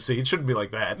 not ecstasy. It shouldn't be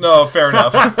like that. No, fair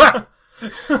enough.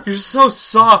 You're so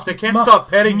soft. I can't stop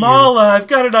petting you. Mala, I've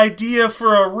got an idea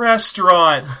for a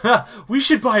restaurant. We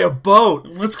should buy a boat.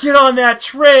 Let's get on that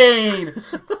train.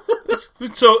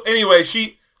 So anyway,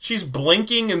 she's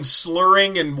blinking and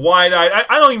slurring and wide-eyed.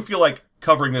 I don't even feel like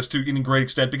covering this to any great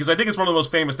extent because I think it's one of the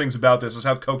most famous things about this is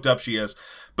how coked up she is.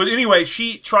 But anyway,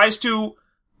 she tries to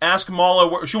ask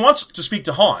Mala she wants to speak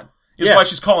to Han. Is why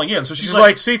she's calling in. So she's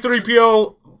like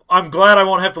C-3PO, I'm glad I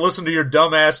won't have to listen to your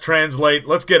dumbass translate.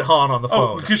 Let's get Han on the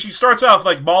phone. Because she starts off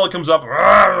like Mala comes up, rah,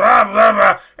 rah, rah,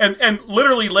 rah, and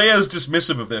literally Leia is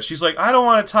dismissive of this. She's like, I don't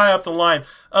want to tie up the line.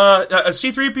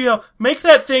 C-3PO, make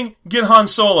that thing get Han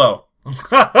Solo.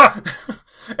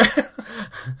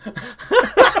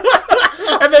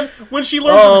 And then when she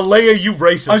learns... Oh, Leia, you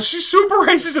racist. She's super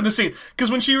racist in the scene.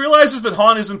 Because when she realizes that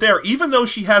Han isn't there, even though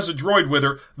she has a droid with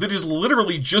her that is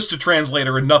literally just a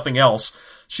translator and nothing else,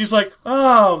 she's like,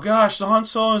 oh gosh, the Han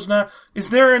Solo's not... Is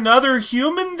there another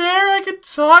human there I could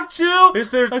talk to? Is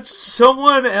there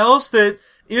someone else that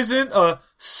isn't a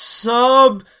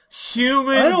subhuman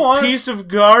piece of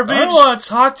garbage? I don't want to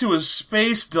talk to a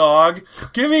space dog.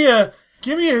 Give me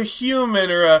a human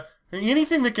or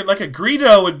anything that could, like a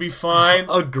Greedo would be fine.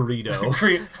 A Greedo.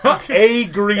 A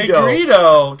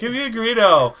Greedo. Give me a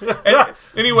Greedo. And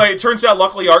anyway, it turns out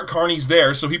luckily Art Carney's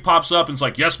there, so he pops up and is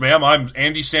like, yes ma'am, I'm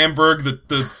Andy Samberg,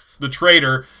 the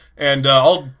traitor, and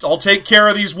I'll take care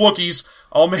of these Wookiees.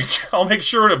 I'll make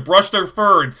sure to brush their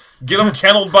fur and get them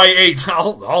kenneled by 8.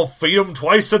 I'll feed them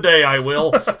twice a day, I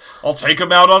will. I'll take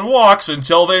them out on walks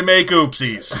until they make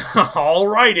oopsies. All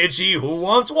right, Itchy, who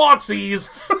wants walksies?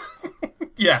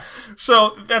 Yeah,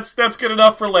 so that's good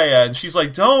enough for Leia, and she's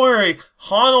like, don't worry,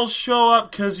 Han'll show up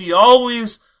because he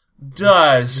always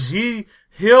does.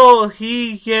 He'll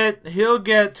get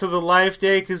to the Life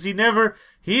Day because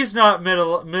he's not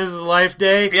Ms. Life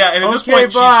Day. Yeah, and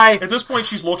at this point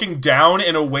she's looking down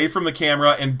and away from the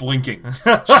camera and blinking.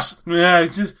 Just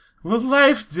Life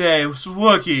Day, it's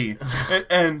Wookiee,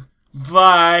 and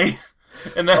bye.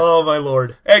 And then, oh my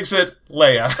lord! Exit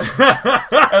Leia,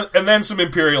 and then some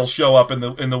Imperials show up in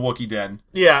the Wookiee den.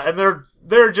 Yeah, and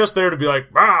they're just there to be like,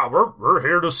 we're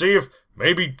here to see if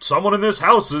maybe someone in this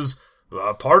house is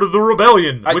part of the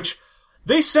rebellion. Which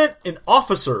they sent an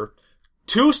officer,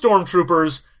 2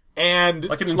 stormtroopers, and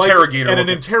like an interrogator, and an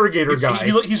interrogator guy.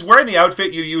 He's wearing the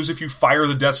outfit you use if you fire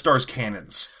the Death Star's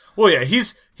cannons. Well, yeah,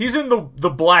 he's in the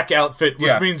black outfit,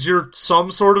 which means you're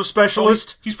some sort of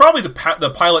specialist. He's probably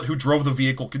the pilot who drove the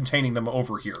vehicle containing them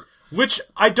over here. Which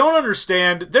I don't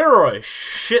understand. There are a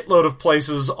shitload of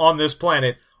places on this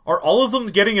planet. Are all of them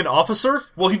getting an officer?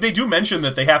 Well, they do mention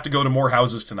that they have to go to more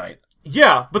houses tonight.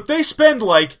 Yeah, but they spend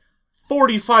like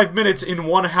 45 minutes in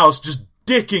one house just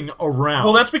dicking around.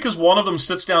 Well, that's because one of them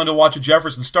sits down to watch a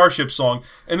Jefferson Starship song,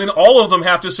 and then all of them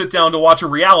have to sit down to watch a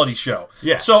reality show.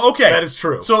 Yes, so okay, that is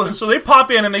true. So they pop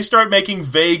in and they start making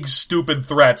vague, stupid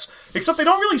threats. Except they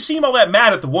don't really seem all that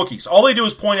mad at the Wookiees. All they do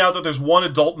is point out that there's one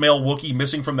adult male Wookiee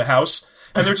missing from the house,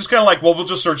 and they're just kind of like, "Well, we'll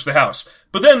just search the house."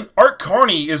 But then Art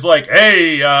Carney is like,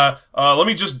 "Hey, let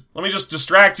me just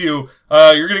distract you.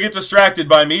 You're gonna get distracted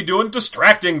by me doing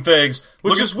distracting things."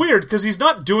 Which is weird, because he's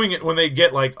not doing it when they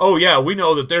get like, oh yeah, we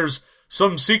know that there's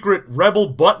some secret rebel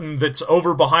button that's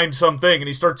over behind something, and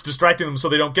he starts distracting them so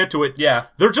they don't get to it. Yeah.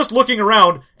 They're just looking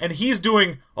around, and he's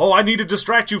doing, oh, I need to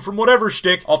distract you from whatever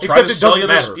shtick, I'll try except to it sell doesn't you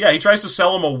this. matter. Yeah, he tries to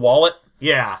sell him a wallet.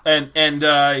 Yeah. And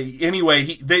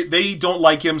anyway, they don't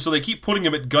like him, so they keep putting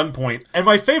him at gunpoint. And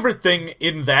my favorite thing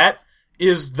in that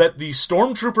is that the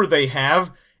stormtrooper they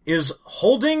have is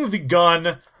holding the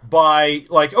gun by,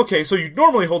 like, okay, so you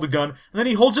normally hold a gun, and then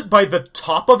he holds it by the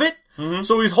top of it. Mm-hmm.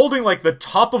 So he's holding, like, the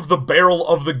top of the barrel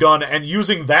of the gun and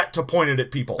using that to point it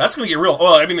at people. That's gonna get real.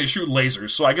 Well, I mean, they shoot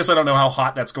lasers, so I guess I don't know how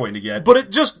hot that's going to get. But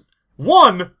it just,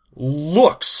 one,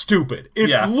 looks stupid. It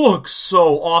looks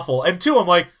so awful. And two, I'm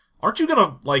like, aren't you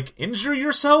gonna, like, injure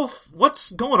yourself?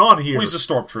 What's going on here? Well, he's a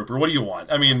stormtrooper. What do you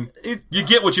want? I mean, you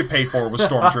get what you pay for with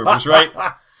stormtroopers, right?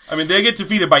 I mean, they get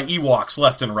defeated by Ewoks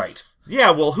left and right.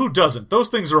 Yeah, well, who doesn't? Those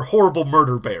things are horrible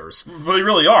murder bears. Well, they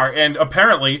really are, and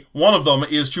apparently, one of them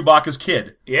is Chewbacca's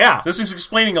kid. Yeah. This is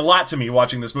explaining a lot to me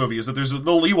watching this movie, is that there's a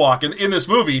little Ewok in this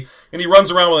movie, and he runs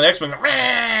around with an X-Wing.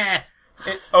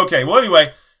 Okay, well,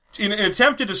 anyway, in an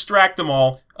attempt to distract them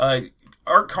all,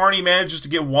 Art Carney manages to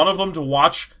get one of them to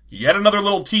watch yet another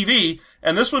little TV,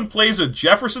 and this one plays a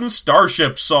Jefferson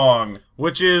Starship song.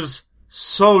 Which is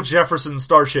so Jefferson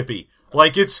Starship-y.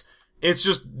 Like, it's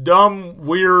just dumb,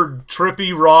 weird,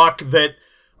 trippy rock that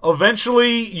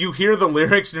eventually you hear the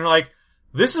lyrics and you're like,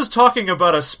 this is talking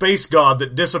about a space god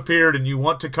that disappeared and you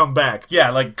want to come back. Yeah,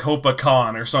 like Copa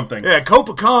Khan or something. Yeah,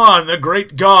 Copa Khan, the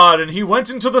great god, and he went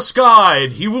into the sky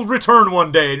and he will return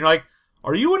one day. And you're like,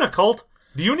 are you in a cult?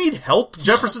 Do you need help,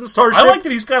 Jefferson Starship? I like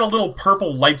that he's got a little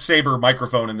purple lightsaber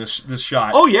microphone in this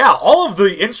shot. Oh yeah, all of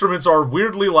the instruments are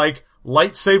weirdly like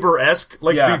lightsaber-esque.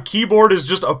 Like the keyboard is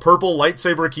just a purple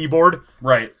lightsaber keyboard.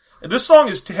 Right. This song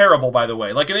is terrible, by the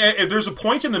way. Like, there's a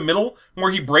point in the middle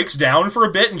where he breaks down for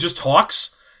a bit and just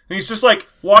talks. And he's just like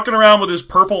walking around with his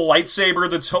purple lightsaber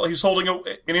he's holding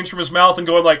an inch from his mouth and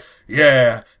going like,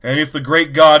 yeah, and if the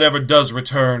great god ever does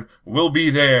return, we'll be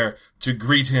there to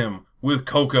greet him with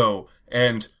cocoa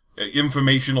and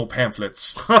informational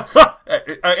pamphlets.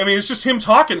 I mean, it's just him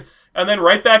talking and then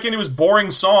right back into his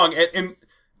boring song. And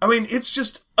I mean, it's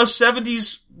just a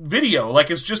 70s video.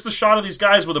 Like, it's just the shot of these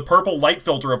guys with a purple light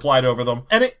filter applied over them.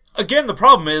 And again, the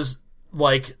problem is,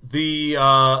 like, the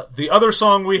other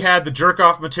song we had, the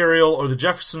Jerk-Off Material, or the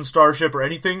Jefferson Starship, or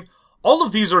anything, all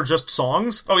of these are just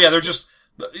songs. Oh yeah, they're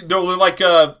like,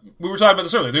 we were talking about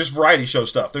this earlier, there's variety show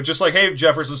stuff. They're just like, hey,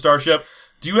 Jefferson Starship,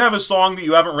 do you have a song that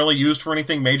you haven't really used for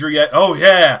anything major yet? Oh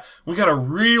yeah, we got a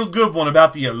real good one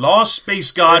about the lost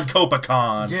space god Copa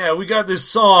Khan. Yeah, we got this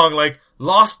song, like,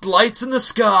 Lost Lights in the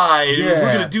Sky. Yeah.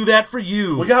 We're gonna do that for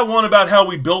you. We got one about how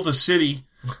we built a city.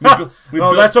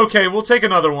 That's okay. We'll take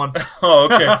another one. Oh,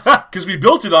 okay. Because we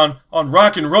built it on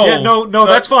rock and roll. Yeah, no,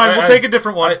 that's fine. We'll take a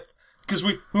different one. Because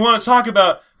we want to talk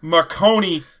about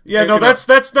Marconi. Yeah, no, that's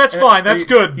fine. That's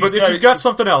good. But if you've got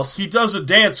something else. He does a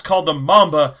dance called the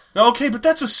Mamba. No, okay, but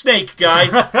that's a snake, guy.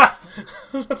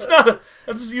 That's not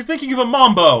you're thinking of a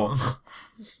Mambo.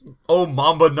 Oh,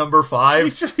 Mamba number 5?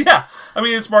 It's just, yeah. I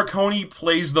mean, it's Marconi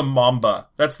plays the Mamba.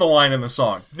 That's the line in the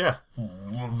song. Yeah.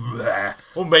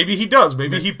 Well, maybe he does.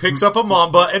 Maybe he picks up a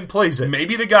Mamba and plays it.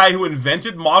 Maybe the guy who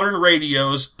invented modern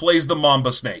radios plays the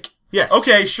Mamba snake. Yes.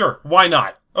 Okay, sure. Why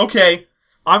not? Okay.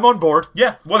 I'm on board.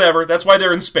 Yeah, whatever. That's why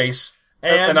they're in space.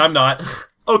 And I'm not.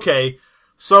 Okay.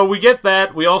 So we get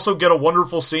that. We also get a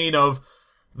wonderful scene of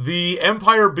the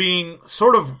Empire being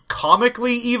sort of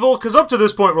comically evil. Because up to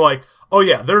this point, we're like, oh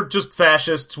yeah, they're just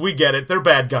fascists. We get it. They're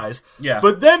bad guys. Yeah.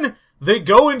 But then they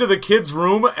go into the kid's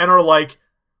room and are like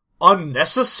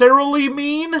unnecessarily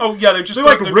mean. Oh yeah, they're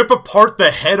like rip apart the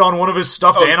head on one of his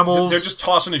stuffed animals. They're just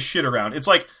tossing his shit around. It's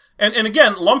like, and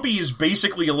again, Lumpy is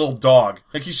basically a little dog.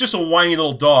 Like, he's just a whiny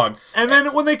little dog. And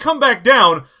then when they come back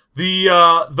down,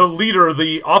 the leader,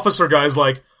 the officer guy's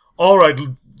like, all right,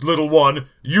 little one,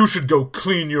 you should go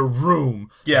clean your room.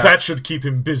 Yeah. That should keep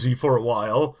him busy for a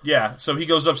while. Yeah, so he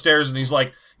goes upstairs and he's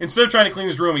like, instead of trying to clean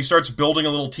his room, he starts building a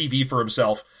little TV for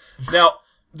himself. Now,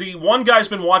 the one guy's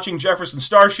been watching Jefferson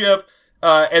Starship,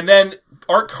 and then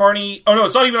Art Carney, oh no,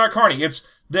 it's not even Art Carney, it's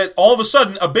that all of a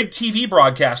sudden a big TV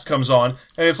broadcast comes on,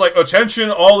 and it's like, attention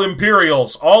all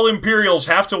Imperials. All Imperials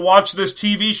have to watch this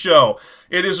TV show.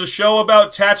 It is a show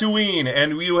about Tatooine,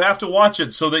 and you have to watch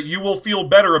it so that you will feel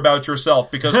better about yourself,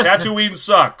 because Tatooine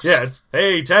sucks. Yeah, it's,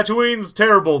 hey, Tatooine's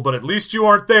terrible, but at least you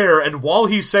aren't there. And while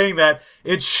he's saying that,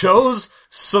 it shows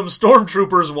some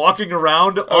stormtroopers walking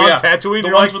around on Tatooine. The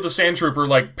You're ones like, with the sandtrooper,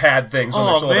 like, pad things on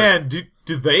their shoulder. oh man,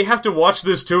 do they have to watch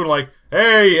this too? And like,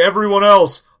 hey, everyone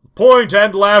else, point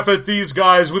and laugh at these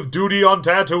guys with duty on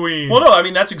Tatooine. Well, no, I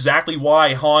mean, that's exactly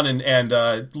why Han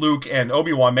and Luke and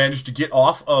Obi-Wan managed to get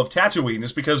off of Tatooine,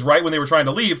 is because right when they were trying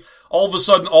to leave, all of a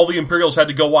sudden, all the Imperials had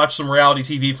to go watch some reality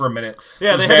TV for a minute.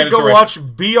 Yeah, they had to go watch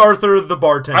B. Arthur the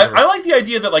bartender. I like the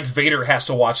idea that, like, Vader has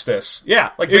to watch this.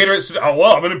 Yeah. Like, Vader is, oh,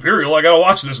 well, I'm an Imperial, I gotta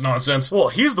watch this nonsense. Well,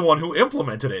 he's the one who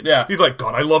implemented it. Yeah. He's like,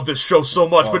 God, I love this show so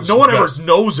much, but this no is one the ever best.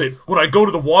 knows it when I go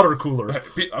to the water cooler.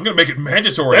 I'm gonna make it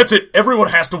mandatory. That's it. Everyone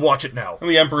has to watch it now. And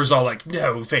the Emperor's all like,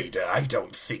 no, Vader, I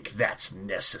don't think that's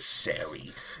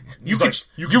necessary. You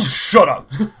shut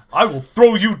up. I will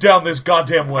throw you down this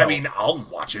goddamn well. I mean, I'll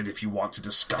watch it if you want to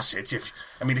discuss it. If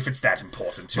it's that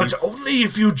important to you. but only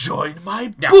if you join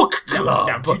my book club.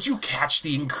 Now, did you catch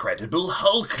the Incredible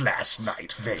Hulk last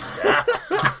night, Vader?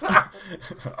 I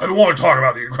don't want to talk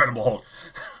about the Incredible Hulk.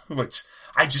 But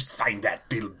I just find that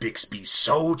Bill Bixby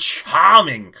so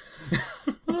charming.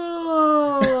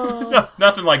 No,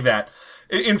 nothing like that.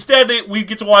 Instead, we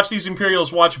get to watch these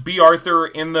Imperials watch B. Arthur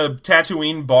in the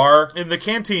Tatooine bar. In the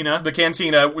cantina. The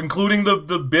cantina, including the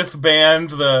Bith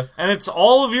band, And it's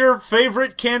all of your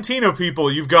favorite cantina people.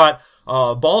 You've got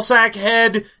Ballsack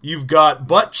Head, you've got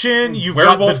Butt Chin, you've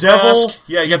got Werewolf the Devil, Mask.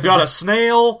 Yeah, you've got a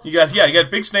snail, you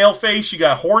got Big Snail Face, you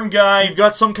got Horn Guy, you've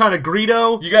got some kind of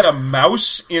Greedo, you got a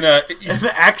mouse in a... an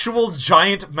actual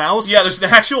giant mouse. Yeah, there's an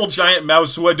actual giant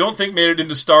mouse who I don't think made it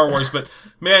into Star Wars, but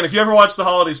man, if you ever watch the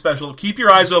holiday special, keep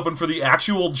your eyes open for the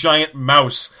actual giant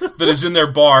mouse that is in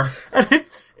their bar. And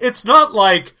it's not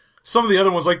like some of the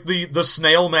other ones, like the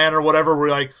Snail Man or whatever, where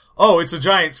you're like, oh, it's a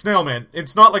giant snail man.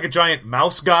 It's not like a giant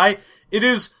mouse guy. It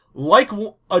is like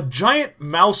a giant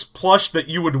mouse plush that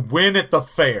you would win at the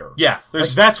fair. Yeah. Like,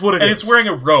 that's what it is. And it's wearing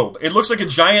a robe. It looks like a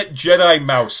giant Jedi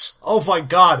mouse. Oh my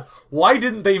god. Why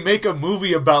didn't they make a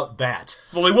movie about that?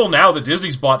 Well, they will now that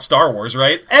Disney's bought Star Wars,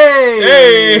 right?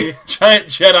 Hey! Giant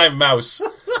Jedi mouse.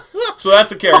 So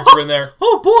that's a character in there.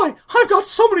 Oh boy, I've got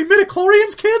so many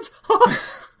midichlorians, kids!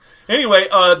 Anyway,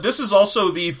 this is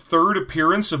also the third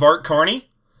appearance of Art Carney.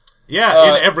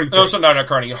 Yeah, in everything. No, not Art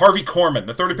Carney. Harvey Korman.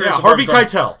 The third appearance of Harvey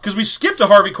Keitel. Because we skipped to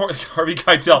Harvey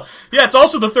Keitel. Yeah, it's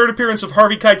also the third appearance of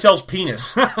Harvey Keitel's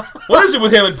penis. What is it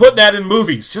with him and putting that in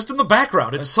movies? Just in the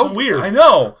background. It's so weird. I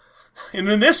know. And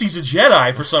in this, he's a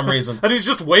Jedi for some reason. And he's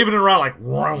just waving it around like...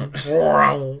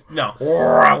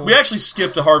 No. We actually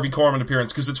skipped a Harvey Korman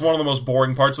appearance because it's one of the most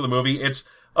boring parts of the movie. It's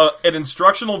an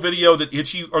instructional video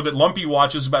that Lumpy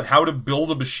watches about how to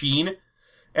build a machine.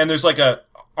 And there's like a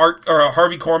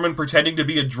Harvey Korman pretending to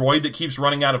be a droid that keeps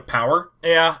running out of power.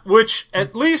 Yeah, which,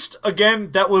 at least,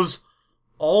 again, that was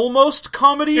almost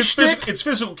comedy shtick. It's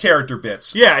physical character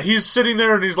bits. Yeah, he's sitting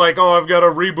there and he's like, oh, I've got to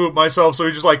reboot myself, so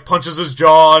he just, like, punches his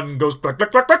jaw and goes, click,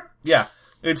 click, click, click. Yeah.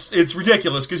 It's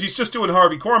ridiculous, because he's just doing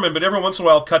Harvey Korman, but every once in a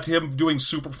while, cut to him doing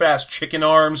super fast chicken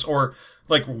arms, or,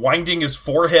 like, winding his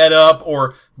forehead up,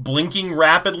 or blinking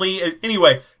rapidly.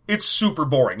 Anyway, it's super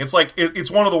boring. It's like,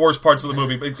 it's one of the worst parts of the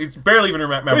movie, but it's barely even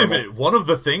memorable. Wait a minute, one of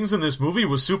the things in this movie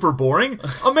was super boring?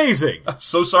 Amazing. I'm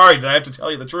so sorry that I have to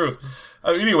tell you the truth.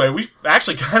 Anyway, we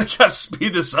actually kind of got to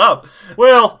speed this up.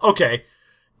 Well, okay.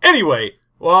 Anyway,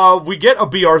 we get a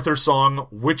B. Arthur song,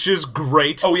 which is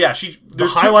great. Oh yeah, the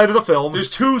highlight of the film. There's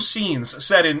two scenes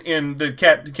set in the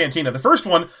cantina. The first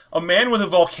one, a man with a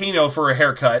volcano for a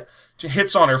haircut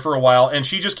hits on her for a while, and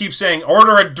she just keeps saying,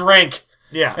 "Order a drink."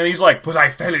 Yeah. And he's like, "But I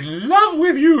fell in love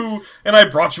with you, and I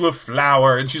brought you a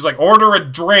flower." And she's like, "Order a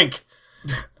drink."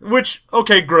 Which,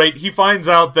 okay, great. He finds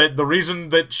out that the reason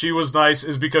that she was nice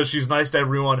is because she's nice to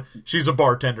everyone. She's a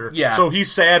bartender. Yeah. So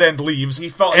he's sad and leaves.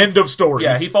 End of story.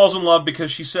 Yeah, he falls in love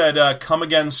because she said, "Come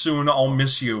again soon, I'll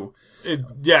miss you."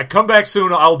 Come back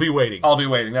soon, I'll be waiting. I'll be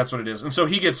waiting, that's what it is. And so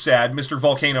he gets sad, Mr.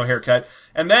 Volcano haircut.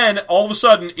 And then, all of a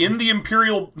sudden, in the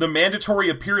mandatory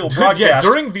Imperial broadcast... Yeah,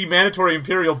 during the mandatory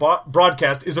Imperial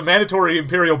broadcast is a mandatory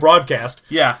Imperial broadcast.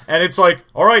 Yeah. And it's like,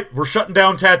 alright, we're shutting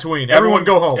down Tatooine. Everyone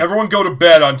go home. Everyone go to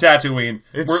bed on Tatooine.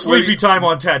 It's sleepy time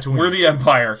on Tatooine. We're the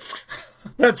Empire.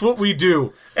 That's what we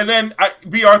do. And then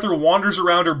B. Arthur wanders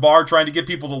around her bar trying to get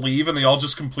people to leave, and they all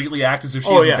just completely act as if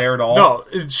she isn't there at all.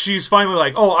 No, she's finally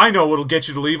like, oh, I know what'll get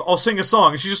you to leave. I'll sing a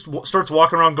song. And she just starts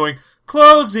walking around going,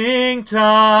 closing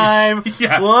time.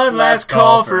 Yeah, One last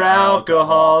call for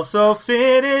alcohol. So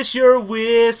finish your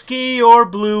whiskey or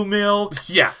blue milk.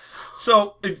 Yeah.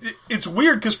 So, it's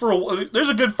weird, because there's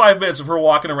a good 5 minutes of her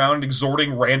walking around and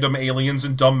exhorting random aliens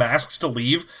in dumb masks to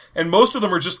leave, and most of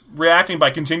them are just reacting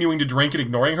by continuing to drink and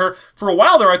ignoring her. For a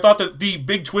while there, I thought that the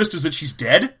big twist is that she's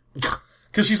dead.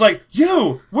 Because she's like,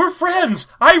 we're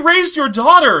friends. I raised your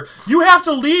daughter. You have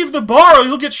to leave the bar or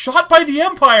you'll get shot by the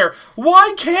Empire.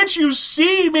 Why can't you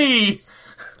see me?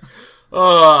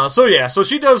 So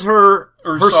she does her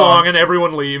song and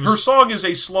everyone leaves. Her song is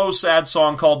a slow, sad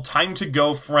song called Time to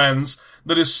Go, Friends,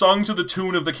 that is sung to the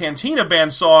tune of the Cantina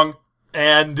Band song.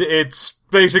 And it's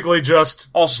basically just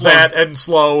all slowed, that and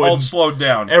slow. All and slowed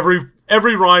down.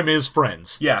 Every rhyme is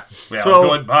friends. Yeah. So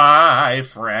goodbye,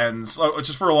 friends.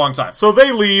 Just for a long time. So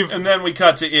they leave. And then we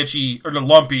cut to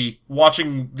Lumpy,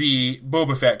 watching the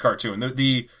Boba Fett cartoon.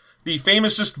 The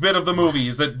famousest bit of the movie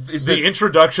is the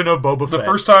introduction of Boba Fett. The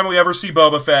first time we ever see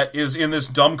Boba Fett is in this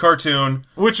dumb cartoon.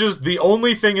 Which is the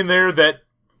only thing in there that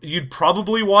you'd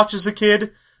probably watch as a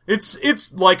kid.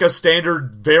 It's like a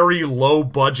standard, very low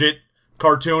budget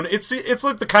cartoon. It's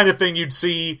like the kind of thing you'd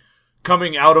see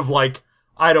coming out of, like,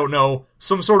 I don't know,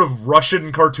 some sort of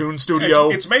Russian cartoon studio.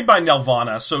 It's made by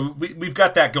Nelvana, so we've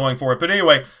got that going for it. But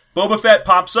anyway, Boba Fett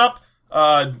pops up.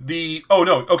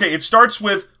 It starts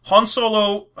with Han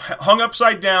Solo hung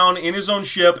upside down in his own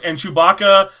ship, and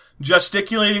Chewbacca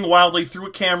gesticulating wildly through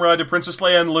a camera to Princess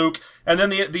Leia and Luke, and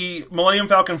then the Millennium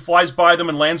Falcon flies by them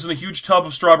and lands in a huge tub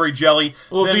of strawberry jelly.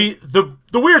 Well, the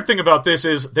weird thing about this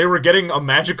is they were getting a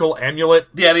magical amulet.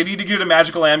 Yeah, they need to get a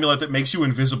magical amulet that makes you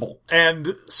invisible.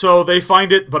 And so they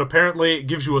find it, but apparently it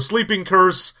gives you a sleeping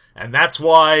curse, and that's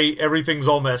why everything's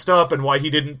all messed up, and why he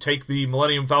didn't take the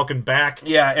Millennium Falcon back.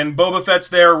 Yeah, and Boba Fett's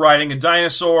there riding a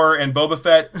dinosaur, and Boba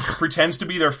Fett pretends to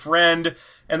be their friend,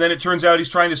 and then it turns out he's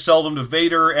trying to sell them to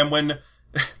Vader, and when,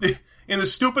 in the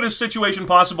stupidest situation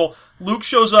possible, Luke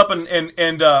shows up and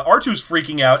R2's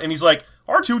freaking out, and he's like,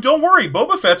 R2, don't worry,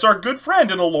 Boba Fett's our good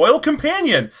friend and a loyal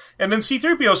companion. And then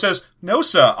C-3PO says, no,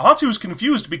 sir, R2's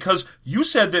confused because you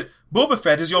said that Boba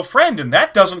Fett is your friend, and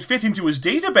that doesn't fit into his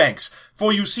databanks.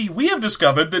 For you see, we have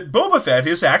discovered that Boba Fett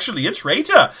is actually a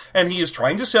traitor, and he is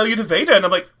trying to sell you to Vader. And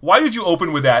I'm like, why did you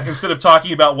open with that instead of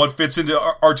talking about what fits into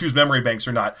R2's memory banks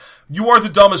or not? You are the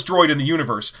dumbest droid in the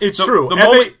universe. It's true.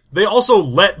 They also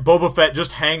let Boba Fett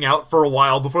just hang out for a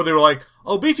while before they were like,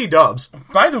 oh, BT dubs.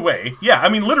 By the way, yeah, I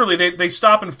mean, literally, they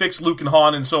stop and fix Luke and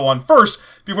Han and so on first,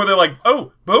 before they're like,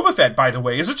 oh, Boba Fett, by the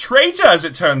way, is a traitor, as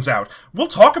it turns out. We'll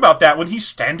talk about that when he's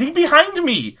standing behind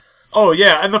me. Oh,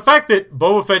 yeah, and the fact that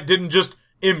Boba Fett didn't just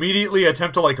immediately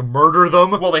attempt to, like, murder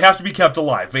them. Well, they have to be kept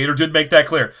alive. Vader did make that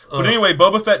clear. But anyway,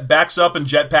 Boba Fett backs up and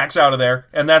jetpacks out of there,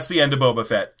 and that's the end of Boba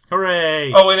Fett.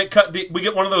 Hooray! Oh, and we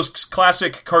get one of those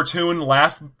classic cartoon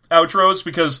laugh outros,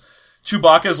 because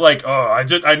Chewbacca's like, oh,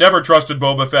 I never trusted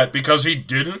Boba Fett because he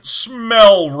didn't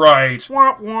smell right.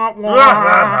 Wah, wah, wah.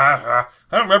 I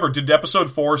don't remember. Did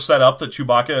episode 4 set up that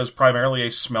Chewbacca is primarily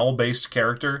a smell-based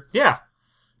character? Yeah.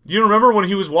 You remember when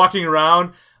he was walking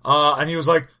around, and he was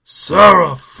like,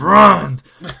 Sarah, friend,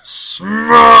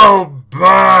 smell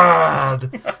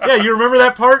bad. Yeah, you remember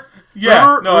that part?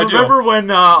 Yeah, I do. Remember when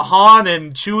Han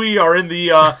and Chewie are in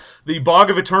the Bog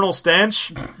of Eternal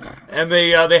Stench, and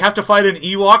they have to fight an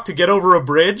Ewok to get over a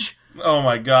bridge? Oh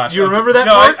my gosh. Do you remember that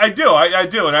part? part? I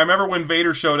do. And I remember when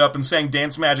Vader showed up and sang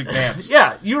Dance Magic Dance.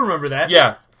 Yeah, you remember that.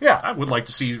 Yeah. Yeah. I would like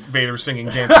to see Vader singing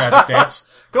Dance Magic Dance.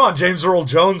 Go on, James Earl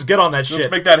Jones, get on that shit.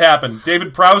 Let's make that happen.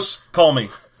 David Prowse, call me.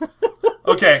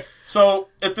 Okay, so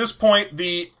at this point,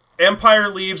 the Empire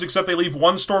leaves, except they leave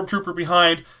one stormtrooper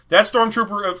behind. That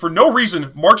stormtrooper, for no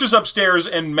reason, marches upstairs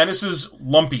and menaces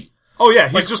Lumpy. Oh yeah,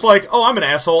 he's just like, oh, I'm an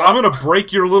asshole. I'm going to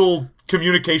break your little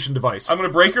communication device. I'm going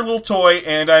to break your little toy,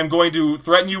 and I'm going to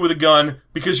threaten you with a gun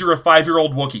because you're a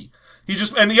 5-year-old Wookiee.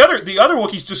 And the other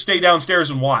Wookiees just stay downstairs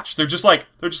and watch. They're just like,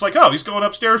 oh, he's going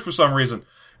upstairs for some reason.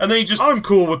 And then I'm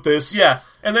cool with this. Yeah.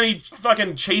 And then he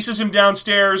fucking chases him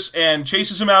downstairs and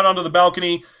chases him out onto the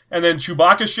balcony. And then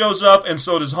Chewbacca shows up, and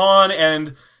so does Han,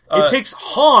 and it takes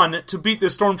Han to beat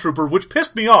this stormtrooper, which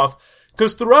pissed me off,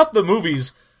 because throughout the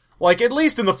movies, like at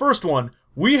least in the first one,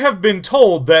 we have been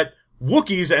told that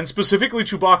Wookiees, and specifically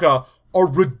Chewbacca, are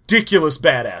ridiculous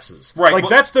badasses. Right. Like,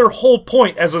 that's their whole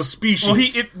point as a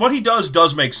species. Well, what he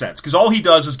does make sense, because all he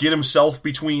does is get himself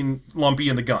between Lumpy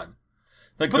and the gun.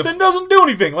 Like, but then doesn't do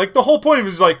anything. Like, the whole point of it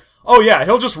is like, oh yeah,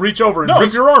 he'll just reach over and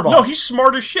rip your arm off. No, he's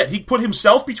smart as shit. He put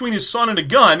himself between his son and a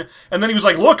gun, and then he was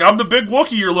like, look, I'm the big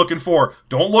Wookiee you're looking for.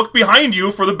 Don't look behind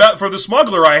you for the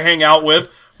smuggler I hang out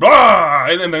with. Blah!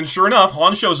 And then sure enough,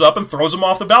 Han shows up and throws him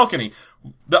off the balcony.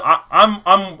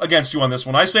 I'm against you on this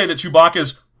one. I say that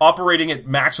Chewbacca's operating at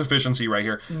max efficiency right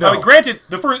here. No. I mean, granted,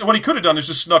 what he could have done is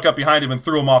just snuck up behind him and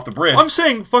threw him off the bridge. I'm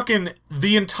saying fucking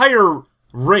the entire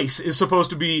race is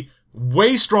supposed to be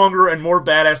way stronger and more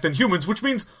badass than humans, which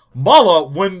means Mala,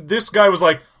 when this guy was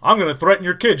like, I'm gonna threaten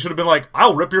your kid, should have been like,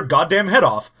 I'll rip your goddamn head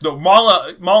off. No,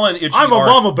 Mala and Itchy I'm a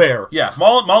mama bear. Yeah,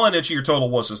 Mala and Itchy are total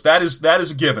wusses. That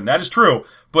is a given. That is true.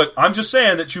 But I'm just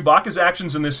saying that Chewbacca's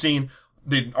actions in this scene,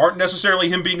 they aren't necessarily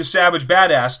him being a savage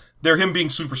badass. They're him being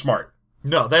super smart.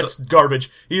 No, that's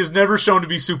garbage. He is never shown to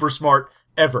be super smart,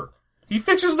 ever. He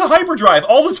fixes the hyperdrive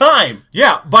all the time.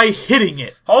 Yeah, by hitting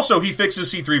it. Also, he fixes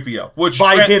C-3PO, which...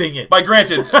 hitting it. By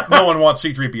granted, no one wants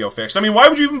C-3PO fixed. I mean, why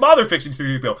would you even bother fixing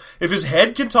C-3PO? If his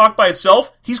head can talk by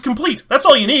itself, he's complete. That's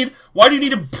all you need. Why do you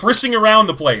need him prissing around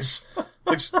the place?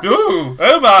 Like, ooh,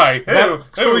 oh my.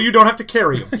 So you don't have to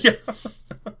carry him. Yeah.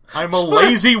 I'm a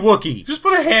lazy Wookiee. Just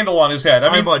put a handle on his head.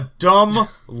 I'm a dumb,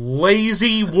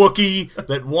 lazy Wookiee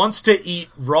that wants to eat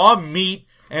raw meat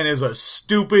and is a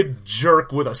stupid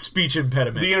jerk with a speech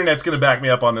impediment. The internet's going to back me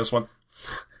up on this one.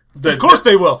 Of course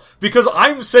they will, because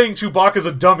I'm saying Chewbacca's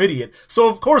a dumb idiot. So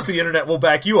of course the internet will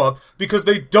back you up, because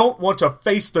they don't want to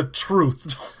face the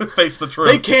truth. Face the truth.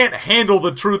 They can't handle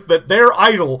the truth that their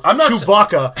idol,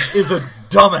 Chewbacca, is a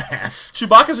dumbass.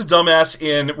 Chewbacca's a dumbass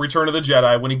in Return of the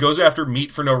Jedi when he goes after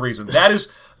meat for no reason. That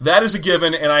is a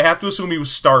given, and I have to assume he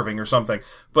was starving or something.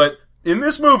 But in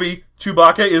this movie,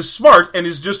 Chewbacca is smart and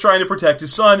is just trying to protect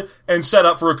his son and set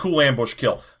up for a cool ambush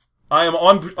kill. I am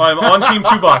on Team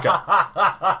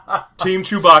Chewbacca. Team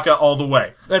Chewbacca all the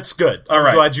way. That's good. All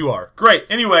right. I'm glad you are. Great.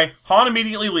 Anyway, Han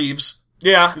immediately leaves.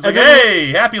 Yeah. He's like,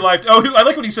 hey, happy life. Oh, I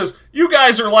like when he says, you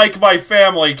guys are like my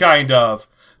family, kind of.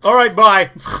 All right,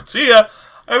 bye. See ya.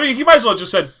 I mean, he might as well have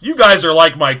just said, you guys are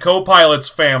like my co-pilot's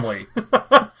family.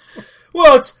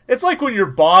 Well, it's like when your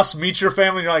boss meets your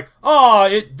family and you're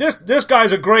like, this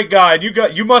guy's a great guy, and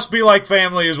you must be like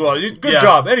family as well. Good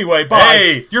job. Anyway, bye.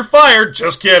 Hey, you're fired.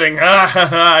 Just kidding.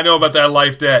 I know about that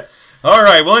life debt. All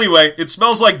right. Well, anyway, it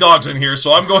smells like dogs in here,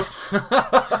 so I'm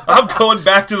going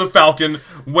back to the Falcon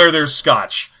where there's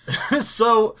scotch.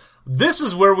 So this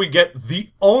is where we get the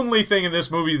only thing in this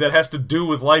movie that has to do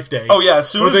with Life Day. Oh, yeah.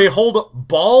 Where they hold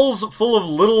balls full of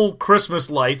little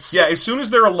Christmas lights. Yeah, as soon as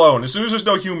they're alone, as soon as there's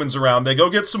no humans around, they go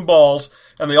get some balls,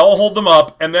 and they all hold them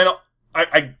up, and then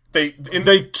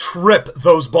they trip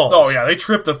those balls. Oh, yeah, they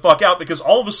trip the fuck out, because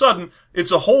all of a sudden,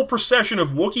 it's a whole procession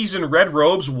of Wookiees in red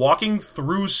robes walking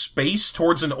through space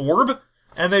towards an orb.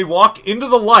 And they walk into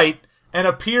the light and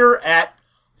appear at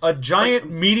a giant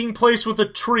meeting place with a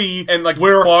tree, and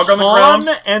where fog on the Han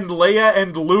ground, and Leia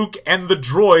and Luke and the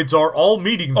droids are all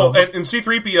meeting them. Oh, and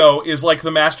C-3PO is like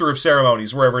the master of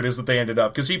ceremonies wherever it is that they ended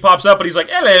up, because he pops up and he's like,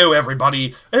 "Hello,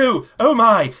 everybody! Oh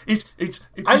my!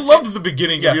 I loved the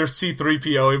beginning of your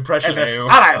C-3PO impression.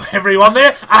 Hello, everyone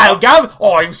there. Hello, Gov.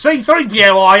 I'm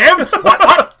C-3PO. I am.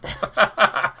 What?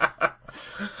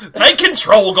 Take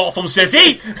control, Gotham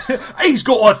City. He's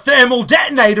got a thermal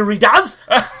detonator. He does.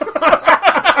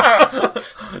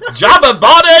 Jabba,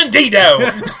 Bada, and Dido.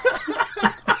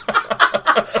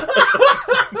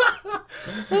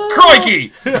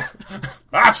 Crikey!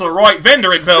 That's the right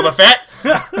vendor at Boba Fett.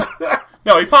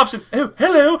 No, he pops in. Oh,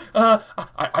 hello.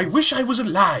 I wish I was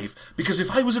alive, because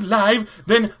if I was alive,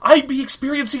 then I'd be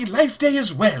experiencing Life Day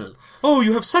as well. Oh,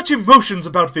 you have such emotions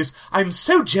about this. I'm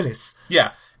so jealous.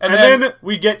 Yeah. And then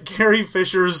we get Carrie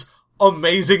Fisher's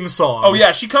amazing song. Oh,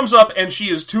 yeah, she comes up and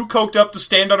she is too coked up to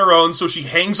stand on her own, so she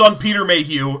hangs on Peter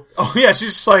Mayhew. Oh, yeah,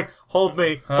 she's just like, hold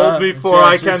me, for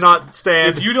I cannot stand.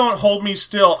 If you don't hold me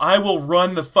still, I will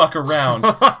run the fuck around.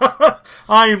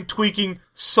 I am tweaking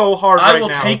so hard right now. I will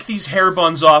take these hair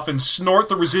buns off and snort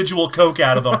the residual coke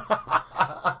out of them.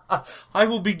 I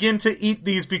will begin to eat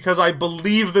these because I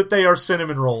believe that they are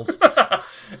cinnamon rolls.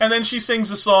 And then she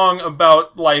sings a song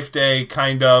about Life Day,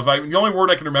 kind of. The only word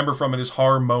I can remember from it is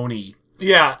harmony.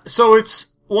 Yeah, so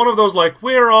it's one of those like,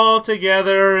 we're all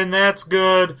together and that's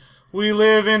good. We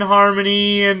live in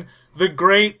harmony and the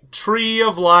great tree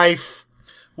of life.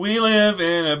 We live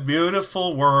in a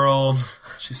beautiful world,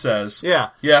 she says. Yeah,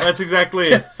 that's exactly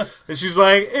it. And she's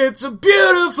like, it's a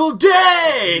beautiful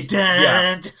day.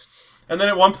 Yeah. And then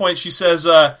at one point she says,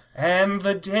 and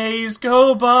the days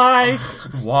go by,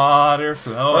 water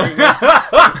flowing.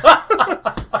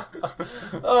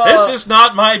 This is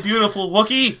not my beautiful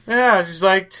Wookiee. Yeah, she's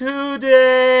like,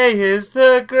 today is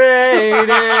the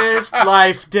greatest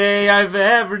Life Day I've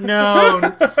ever known.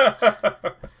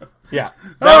 Yeah,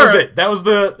 that was it. That was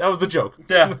the joke.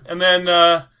 Yeah, and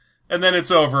then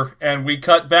it's over, and we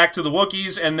cut back to the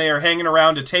Wookiees, and they are hanging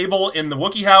around a table in the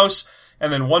Wookiee house.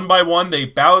 and then one by one they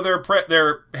bow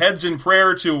their heads in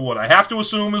prayer to what I have to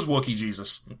assume is Wookiee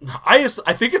Jesus. I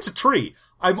think it's a tree.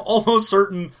 I'm almost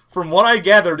certain, from what I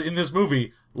gathered in this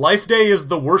movie, Life Day is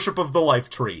the worship of the life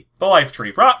tree. The life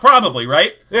tree. Probably,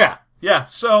 right? Yeah. Yeah,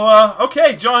 so,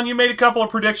 okay, John, you made a couple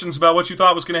of predictions about what you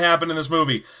thought was going to happen in this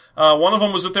movie. One of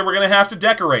them was that they were going to have to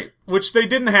decorate. Which they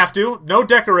didn't have to. No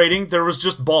decorating. There was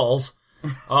just balls.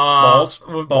 Balls.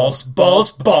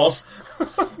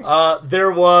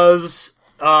 There was...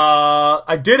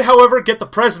 I did, however, get the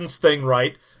presents thing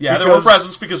right. Yeah, there were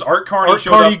presents because Art Carney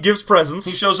showed up. gives presents.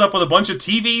 He shows up with a bunch of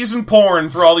TVs and porn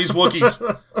for all these Wookiees.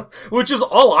 Which is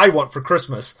all I want for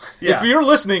Christmas. Yeah. If you're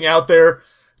listening out there...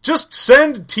 Just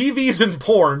send TVs and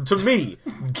porn to me.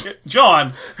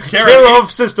 John, care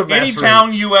of System Mastery.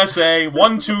 Anytown, USA,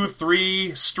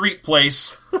 123 Street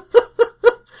Place. Yeah.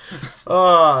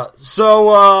 So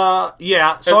I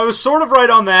was sort of right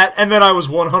on that, and then I was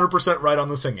 100% right on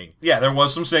the singing. Yeah, there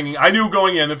was some singing. I knew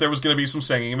going in that there was going to be some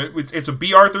singing. It's a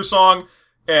B. Arthur song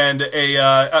and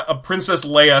a Princess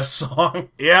Leia song.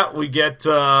 Yeah, we get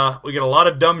a lot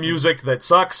of dumb music that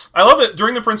sucks. I love that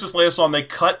during the Princess Leia song, they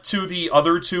cut to the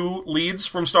other two leads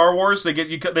from Star Wars. They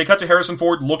cut to Harrison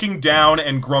Ford looking down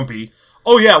and grumpy.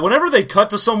 Oh yeah, whenever they cut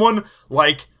to someone,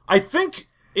 like, I think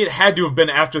it had to have been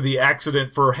after the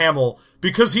accident for Hamill,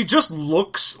 because he just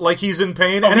looks like he's in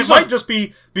pain, and it might just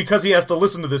be because he has to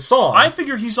listen to this song. I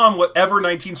figure he's on whatever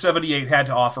 1978 had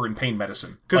to offer in pain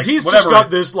medicine. Because he's just got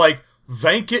this, like,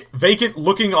 vacant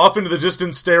looking off into the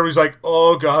distance stare. He's like,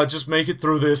 oh god, just make it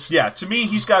through this. Yeah, to me,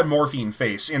 he's got morphine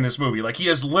face in this movie. Like, he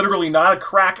has literally not a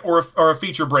crack or a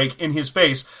feature break in his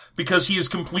face because he is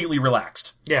completely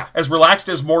relaxed. Yeah. As relaxed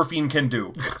as morphine can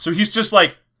do. So he's just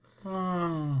like...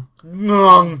 and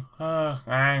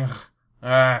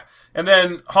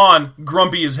then Han,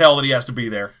 grumpy as hell that he has to be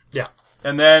there. Yeah.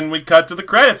 And then we cut to the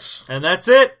credits. And that's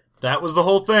it. That was the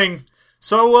whole thing.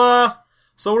 So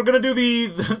we're gonna do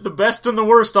the best and the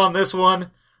worst on this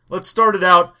one. Let's start it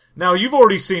out. Now, you've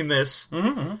already seen this.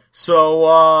 Mm-hmm.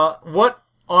 So, what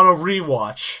on a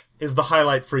rewatch is the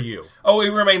highlight for you? Oh, it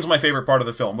remains my favorite part of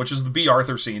the film, which is the B.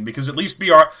 Arthur scene, because at least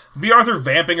B. Arthur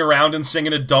vamping around and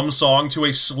singing a dumb song to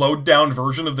a slowed down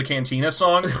version of the Cantina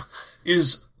song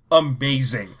is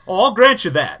amazing. Oh, I'll grant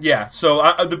you that. Yeah, so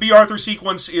the B. Arthur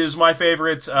sequence is my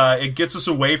favorite. It gets us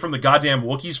away from the goddamn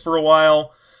Wookiees for a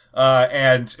while.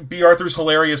 And B. Arthur's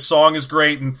hilarious song is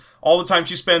great, and all the time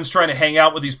she spends trying to hang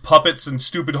out with these puppets and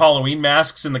stupid Halloween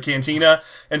masks in the cantina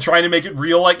and trying to make it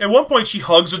real. Like, at one point she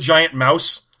hugs a giant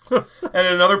mouse. And at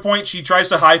another point she tries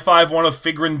to high-five one of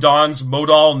Figrin Dawn's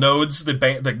Modal Nodes, the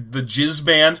Jizz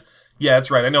Band. Yeah, that's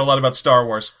right. I know a lot about Star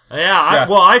Wars. Yeah.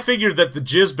 I figured that the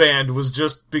Jizz Band was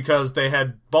just because they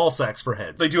had ball sacks for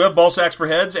heads. They do have ball sacks for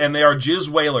heads, and they are jizz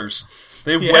whalers.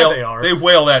 They They are. They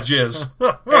whale that jizz.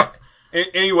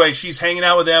 Anyway, she's hanging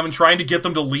out with them and trying to get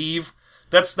them to leave.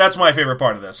 That's my favorite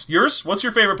part of this. Yours? What's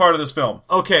your favorite part of this film?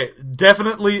 Okay,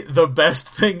 definitely the best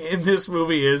thing in this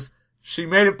movie is she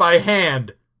made it by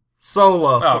hand.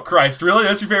 Solo. Oh, Christ. Really?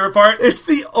 That's your favorite part? It's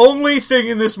the only thing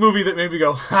in this movie that made me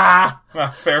go, ha!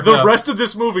 Fair The enough. rest of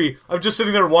this movie, I'm just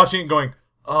sitting there watching it going,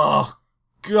 oh,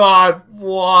 God,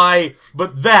 why?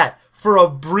 But that, for a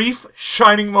brief,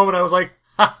 shining moment, I was like,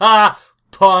 ha ha!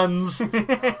 Puns.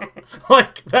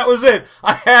 Like, that was it.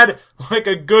 I had, like,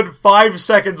 a good 5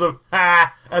 seconds of,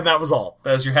 and that was all.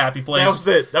 That was your happy place. That was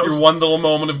it. That your was one little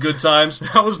moment of good times.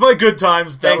 That was my good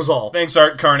times. That was all. Thanks,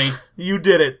 Art Carney. You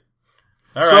did it.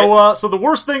 All right. So the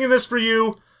worst thing in this for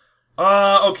you...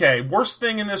 Okay. Worst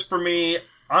thing in this for me,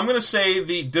 I'm gonna say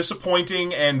the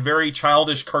disappointing and very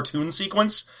childish cartoon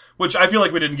sequence, which I feel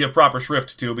like we didn't give proper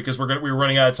shrift to because we were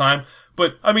running out of time.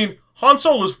 But, I mean, Han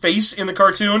Solo's face in the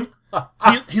cartoon...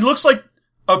 he looks like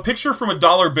a picture from a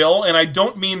dollar bill, and I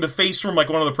don't mean the face from, like,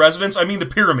 one of the presidents. I mean the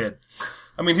pyramid.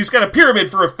 I mean, he's got a pyramid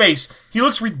for a face. He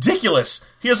looks ridiculous.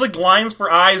 He has, like, lines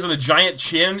for eyes and a giant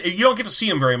chin. You don't get to see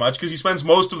him very much, because he spends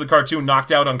most of the cartoon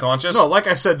knocked out unconscious. No, like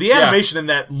I said, the animation in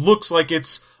that looks like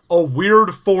it's a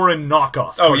weird foreign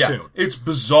knockoff cartoon. Oh, yeah. It's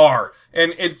bizarre.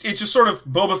 And it's just sort of,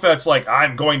 Boba Fett's like,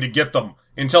 I'm going to get them,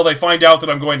 until they find out that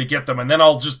I'm going to get them, and then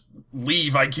I'll just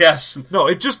leave, I guess. No,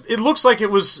 it looks like it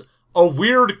was... a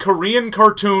weird Korean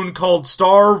cartoon called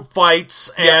Star Fights,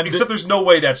 and... Yeah, except there's no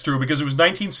way that's true, because it was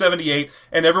 1978,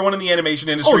 and everyone in the animation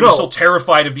industry was still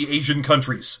terrified of the Asian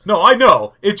countries. No, I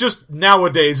know. It just,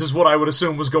 nowadays, is what I would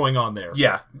assume was going on there.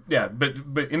 Yeah, but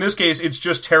in this case, it's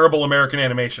just terrible American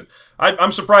animation.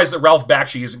 I'm surprised that Ralph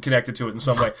Bakshi isn't connected to it in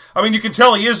some way. I mean, you can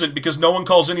tell he isn't, because no one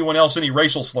calls anyone else any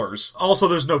racial slurs. Also,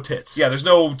 there's no tits. Yeah, there's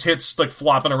no tits, like,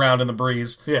 flopping around in the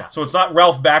breeze. Yeah. So it's not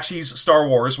Ralph Bakshi's Star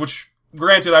Wars, which...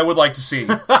 granted, I would like to see.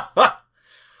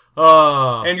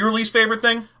 And your least favorite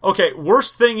thing? Okay,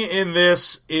 worst thing in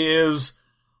this is...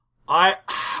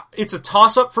 It's a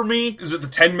toss-up for me. Is it the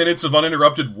 10 minutes of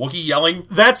uninterrupted Wookiee yelling?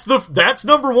 That's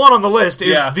number one on the list, is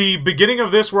Yeah. the beginning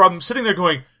of this where I'm sitting there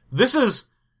going, this is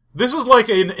like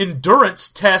an endurance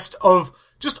test of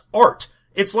just art.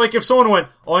 It's like if someone went,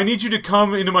 oh, I need you to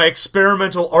come into my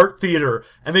experimental art theater,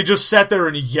 and they just sat there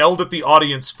and yelled at the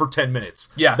audience for 10 minutes.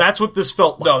 Yeah. That's what this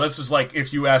felt like. No, this is like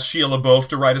if you asked Shia LaBeouf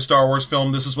to write a Star Wars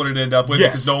film, this is what it'd end up with, Yes.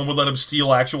 because no one would let him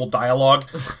steal actual dialogue.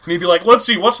 And he'd be like, let's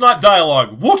see, what's not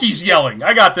dialogue? Wookiees yelling.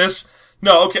 I got this.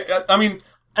 No, okay, I mean...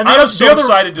 And I the was so other-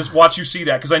 excited to watch you see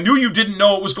that, because I knew you didn't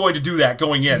know it was going to do that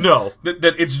going in. No. That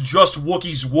it's just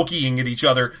Wookiees Wookieing at each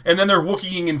other, and then their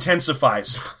Wookieing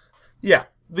intensifies. Yeah.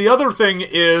 The other thing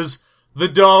is the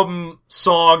dumb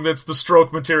song that's the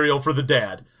stroke material for the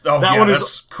dad. Oh, that yeah, one is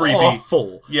that's creepy.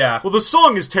 awful. Yeah. Well, the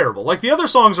song is terrible. Like, the other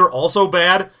songs are also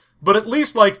bad, but at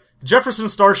least, like, Jefferson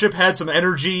Starship had some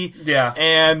energy. Yeah.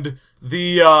 And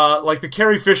the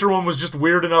Carrie Fisher one was just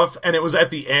weird enough, and it was at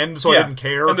the end, so I didn't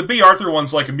care. And the B. Arthur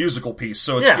one's like a musical piece,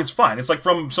 so Yeah. it's fine. It's like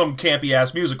from some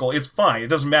campy-ass musical. It's fine. It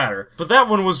doesn't matter. But that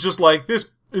one was just like, this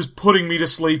is putting me to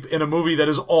sleep in a movie that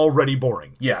is already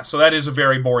boring. Yeah, so that is a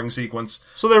very boring sequence.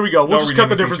 So there we go. We'll No just cut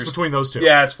the redeeming difference features. between those two.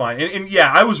 Yeah, it's fine. And yeah,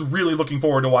 I was really looking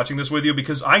forward to watching this with you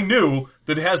because I knew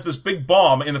that it has this big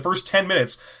bomb in the first 10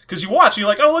 minutes. Because you watch and you're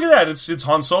like, oh, look at that. It's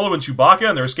Han Solo and Chewbacca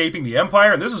and they're escaping the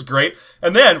Empire and this is great.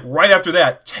 And then, right after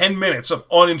that, 10 minutes of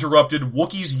uninterrupted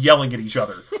Wookiees yelling at each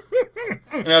other.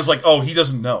 And I was like, oh, he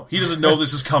doesn't know. He doesn't know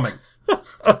this is coming.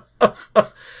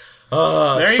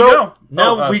 There you go.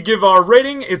 Now we give our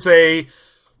rating. It's a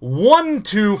 1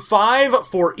 to 5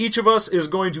 for each of us is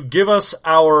going to give us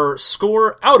our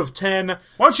score out of 10.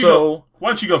 Why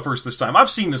don't you go first this time? I've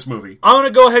seen this movie. I'm going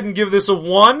to go ahead and give this a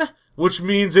 1, which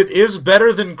means it is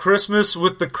better than Christmas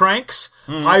with the Cranks.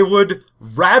 I would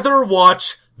rather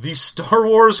watch the Star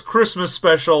Wars Christmas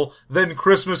special than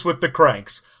Christmas with the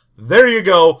Cranks. There you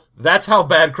go. That's how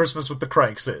bad Christmas with the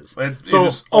Cranks is. It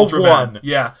is ultra bad.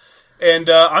 Yeah. And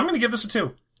I'm going to give this a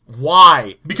 2.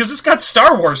 Why? Because it's got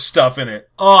Star Wars stuff in it.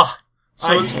 Ugh.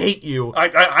 So I hate you.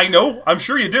 I know. I'm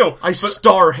sure you do. I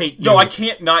star hate you. No, I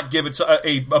can't not give it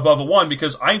above a 1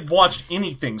 because I've watched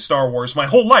anything Star Wars my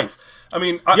whole life. I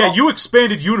mean, you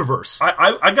expanded universe.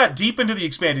 I got deep into the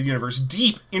expanded universe.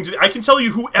 I can tell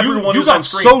you who everyone you is on got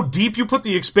screen. so deep you put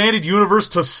the expanded universe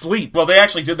to sleep. Well, they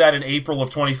actually did that in April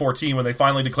of 2014 when they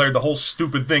finally declared the whole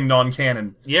stupid thing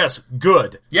non-canon. Yes,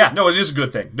 good. Yeah, no, it is a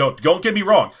good thing. No, don't get me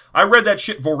wrong. I read that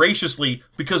shit voraciously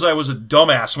because I was a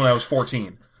dumbass when I was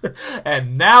 14.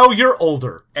 And now you're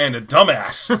older. And a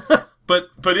dumbass.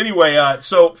 But anyway,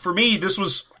 so for me, this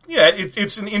was,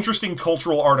 it's an interesting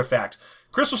cultural artifact.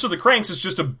 Christmas with the Cranks is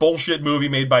just a bullshit movie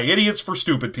made by idiots for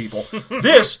stupid people.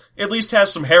 This at least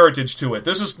has some heritage to it.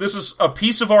 This is a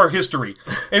piece of our history.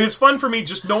 And it's fun for me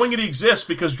just knowing it exists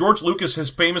because George Lucas has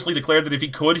famously declared that if he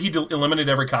could, he'd eliminate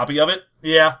every copy of it.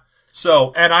 Yeah.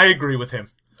 So, And I agree with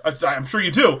him. I'm sure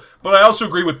you do, but I also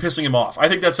agree with pissing him off. I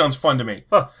think that sounds fun to me.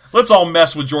 Let's all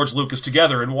mess with George Lucas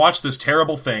together and watch this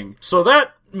terrible thing. So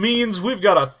that means we've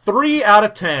got a 3 out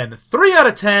of 10. 3 out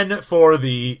of 10 for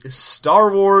the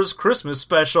Star Wars Christmas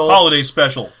special. Holiday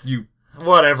special, you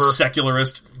Whatever.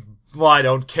 secularist. Well, I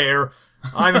don't care.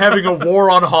 I'm having a war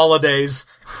on holidays.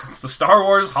 It's the Star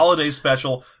Wars Holiday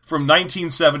Special from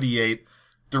 1978,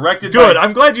 directed Good. by...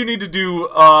 I'm glad you need to do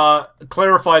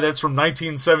clarify that it's from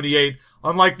 1978,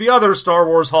 unlike the other Star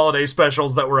Wars holiday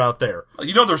specials that were out there.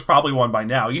 You know there's probably one by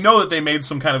now. You know that they made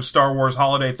some kind of Star Wars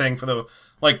holiday thing for the,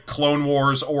 like, Clone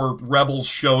Wars or Rebels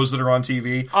shows that are on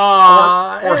TV.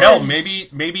 Or hell,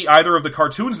 maybe either of the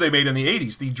cartoons they made in the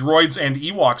 80s, the Droids and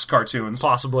Ewoks cartoons.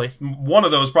 Possibly. One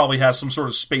of those probably has some sort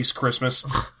of space Christmas.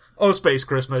 Oh, Space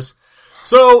Christmas.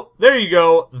 So, there you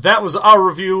go. That was our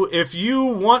review. If you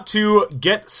want to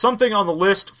get something on the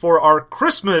list for our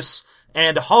Christmas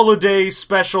and holiday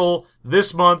special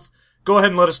this month, go ahead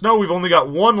and let us know. We've only got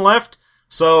one left,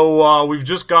 so we've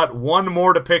just got one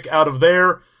more to pick out of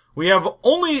there. We have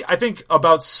only, I think,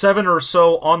 about 7 or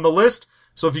so on the list,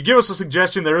 so if you give us a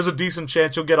suggestion, there is a decent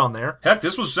chance you'll get on there. Heck,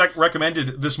 this was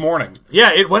recommended this morning.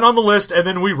 Yeah, it went on the list, and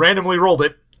then we randomly rolled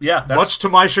it. Yeah, Much to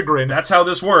my chagrin. that's how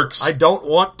this works. I don't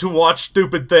want to watch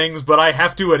stupid things, but I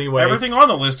have to anyway. Everything on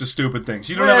the list is stupid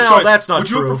things. You don't have a Well, choice. that's not Would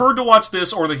you true. have preferred to watch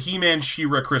this or the He-Man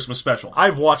She-Ra Christmas special?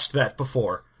 I've watched that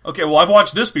before. Okay, well, I've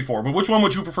watched this before, but which one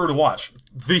would you prefer to watch?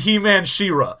 The He-Man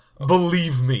She-Ra.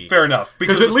 Believe me. Fair enough.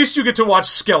 Because at least you get to watch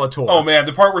Skeletor. Oh man,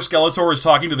 the part where Skeletor is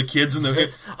talking to the kids in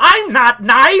the... I'm not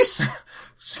nice!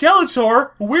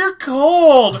 Skeletor, we're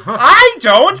cold! I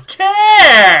don't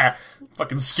care!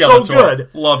 Fucking Skeletor. So good.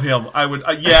 Love him. I would,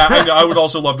 I would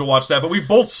also love to watch that, but we've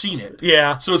both seen it.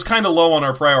 Yeah. So it's kind of low on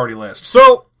our priority list.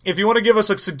 So, if you want to give us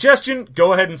a suggestion,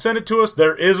 go ahead and send it to us.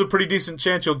 There is a pretty decent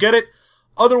chance you'll get it.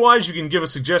 Otherwise, you can give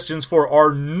us suggestions for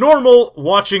our normal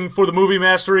watching for the movie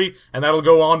mastery, and that'll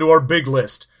go on to our big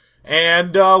list.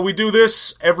 And we do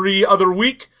this every other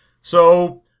week,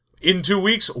 so in 2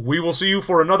 weeks, we will see you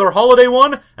for another holiday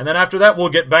one, and then after that, we'll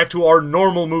get back to our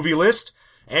normal movie list.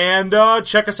 And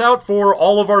check us out for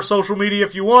all of our social media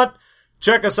if you want.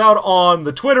 Check us out on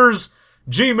the Twitters,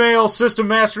 Gmail, System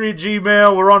Mastery at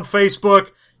Gmail. We're on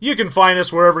Facebook. You can find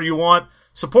us wherever you want.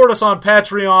 Support us on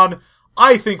Patreon.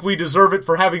 I think we deserve it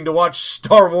for having to watch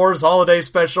Star Wars Holiday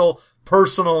Special,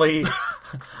 personally.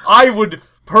 I would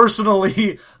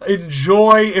personally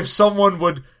enjoy if someone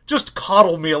would just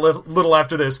coddle me a little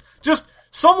after this. Just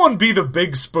someone be the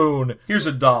big spoon. Here's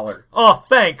 $1. Oh,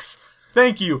 thanks.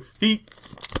 Thank you. He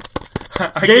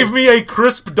gave me a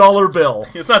crisp dollar bill.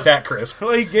 It's not that crisp.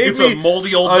 Well, he gave It's me a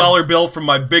moldy old dollar bill from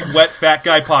my big, wet, fat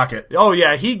guy pocket. Oh,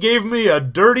 yeah, he gave me a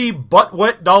dirty,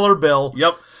 butt-wet dollar bill.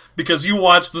 Yep, because you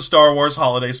watched the Star Wars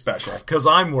Holiday Special. Because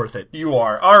I'm worth it. You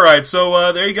are. All right,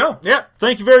 so there you go. Yeah,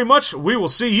 thank you very much. We will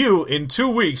see you in 2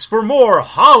 weeks for more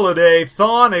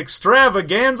Holiday-thon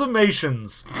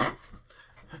extravaganza-mations.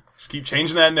 Just keep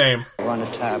changing that name. Run a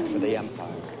tab for the Empire.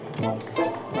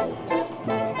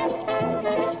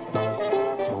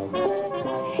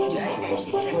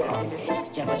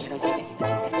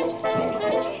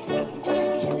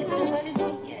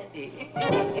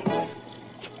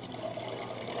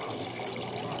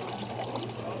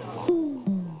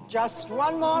 Just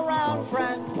one more round,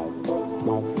 friend,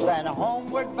 then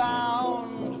homeward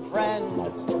bound,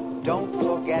 friend. Don't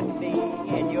forget me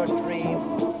in your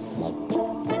dreams.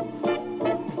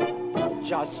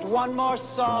 Just one more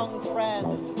song,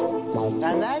 friend,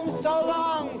 and then so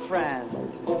long, friend.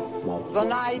 The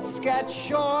nights get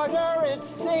shorter, it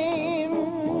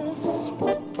seems.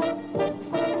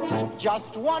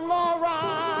 Just one more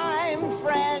rhyme,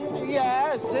 friend.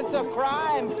 Yes, it's a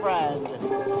crime, friend.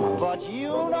 But you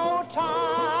know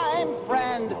time,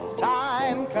 friend.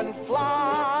 Time can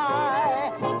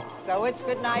fly. So it's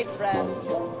good night, friend.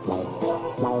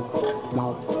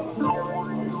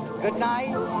 Good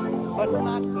night, but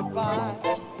not goodbye.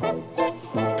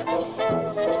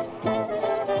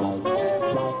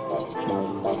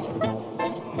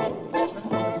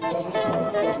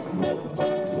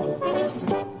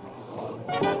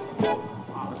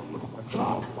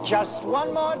 Just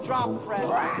one more drop, friend,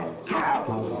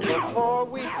 before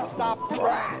we stop,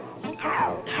 friend.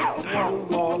 One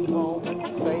more moment,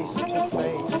 face to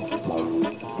face.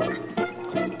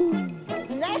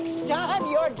 Next time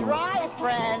you're dry,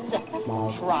 friend,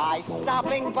 try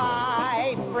stopping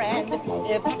by, friend,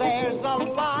 if there's a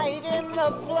light in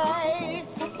the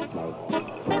place.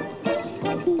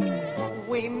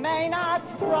 We may not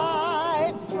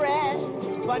thrive,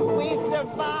 friend, but we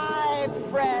survive,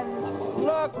 friend.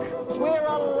 Look, we're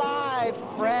alive,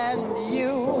 friend,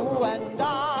 you and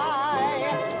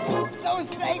I. So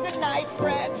say goodnight,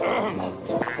 friend.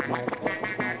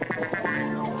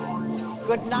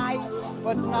 Good night,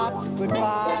 but not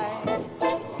goodbye.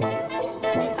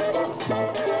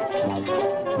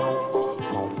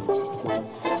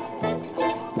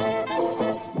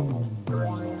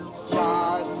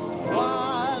 Just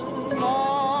one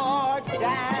more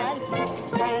dance,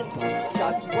 friend.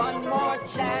 Just one more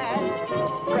chance.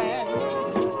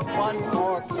 One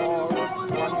more chorus,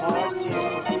 one more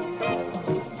tune.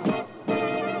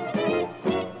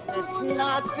 It's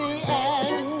not the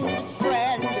end,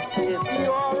 friend. If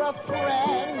you're a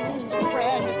friend,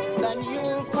 friend, then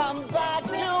you'll come back to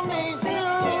me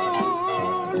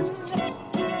soon.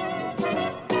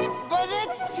 But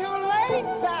it's too late,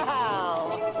 pal,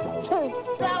 to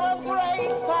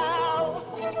celebrate, pal.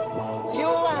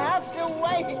 You'll have to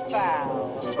wait, pal.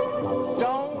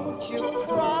 Don't you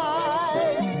cry.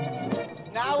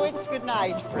 Now it's good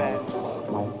night, friend.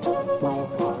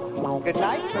 Good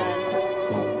night, friend.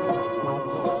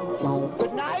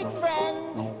 Good night, friend.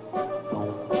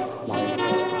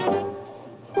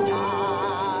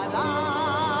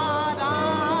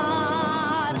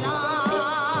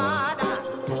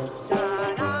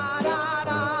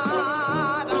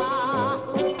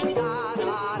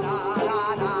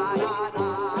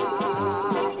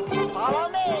 Follow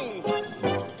me.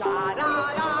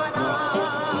 Da-da-da-da.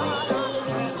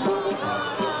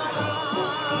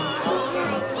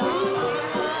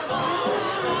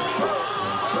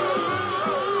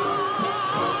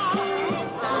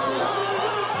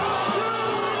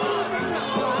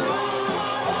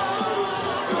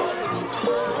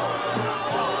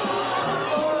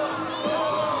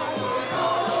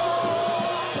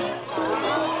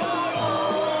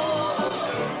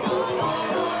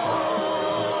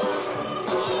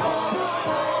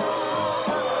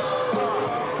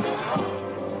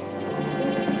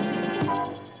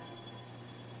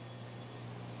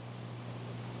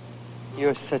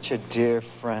 You're such a dear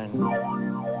friend. You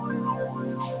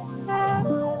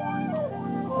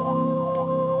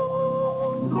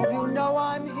know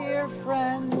I'm here,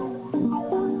 friend.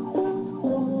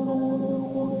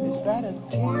 Is that a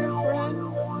tear, friend?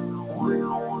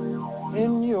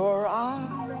 In your eye?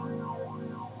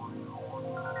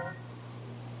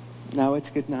 Now it's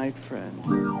good night, friend.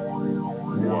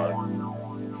 What?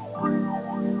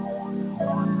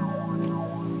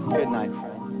 Good night,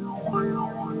 friend.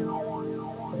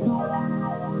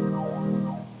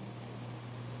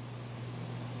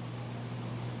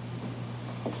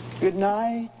 Good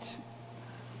night,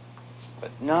 but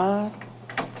not.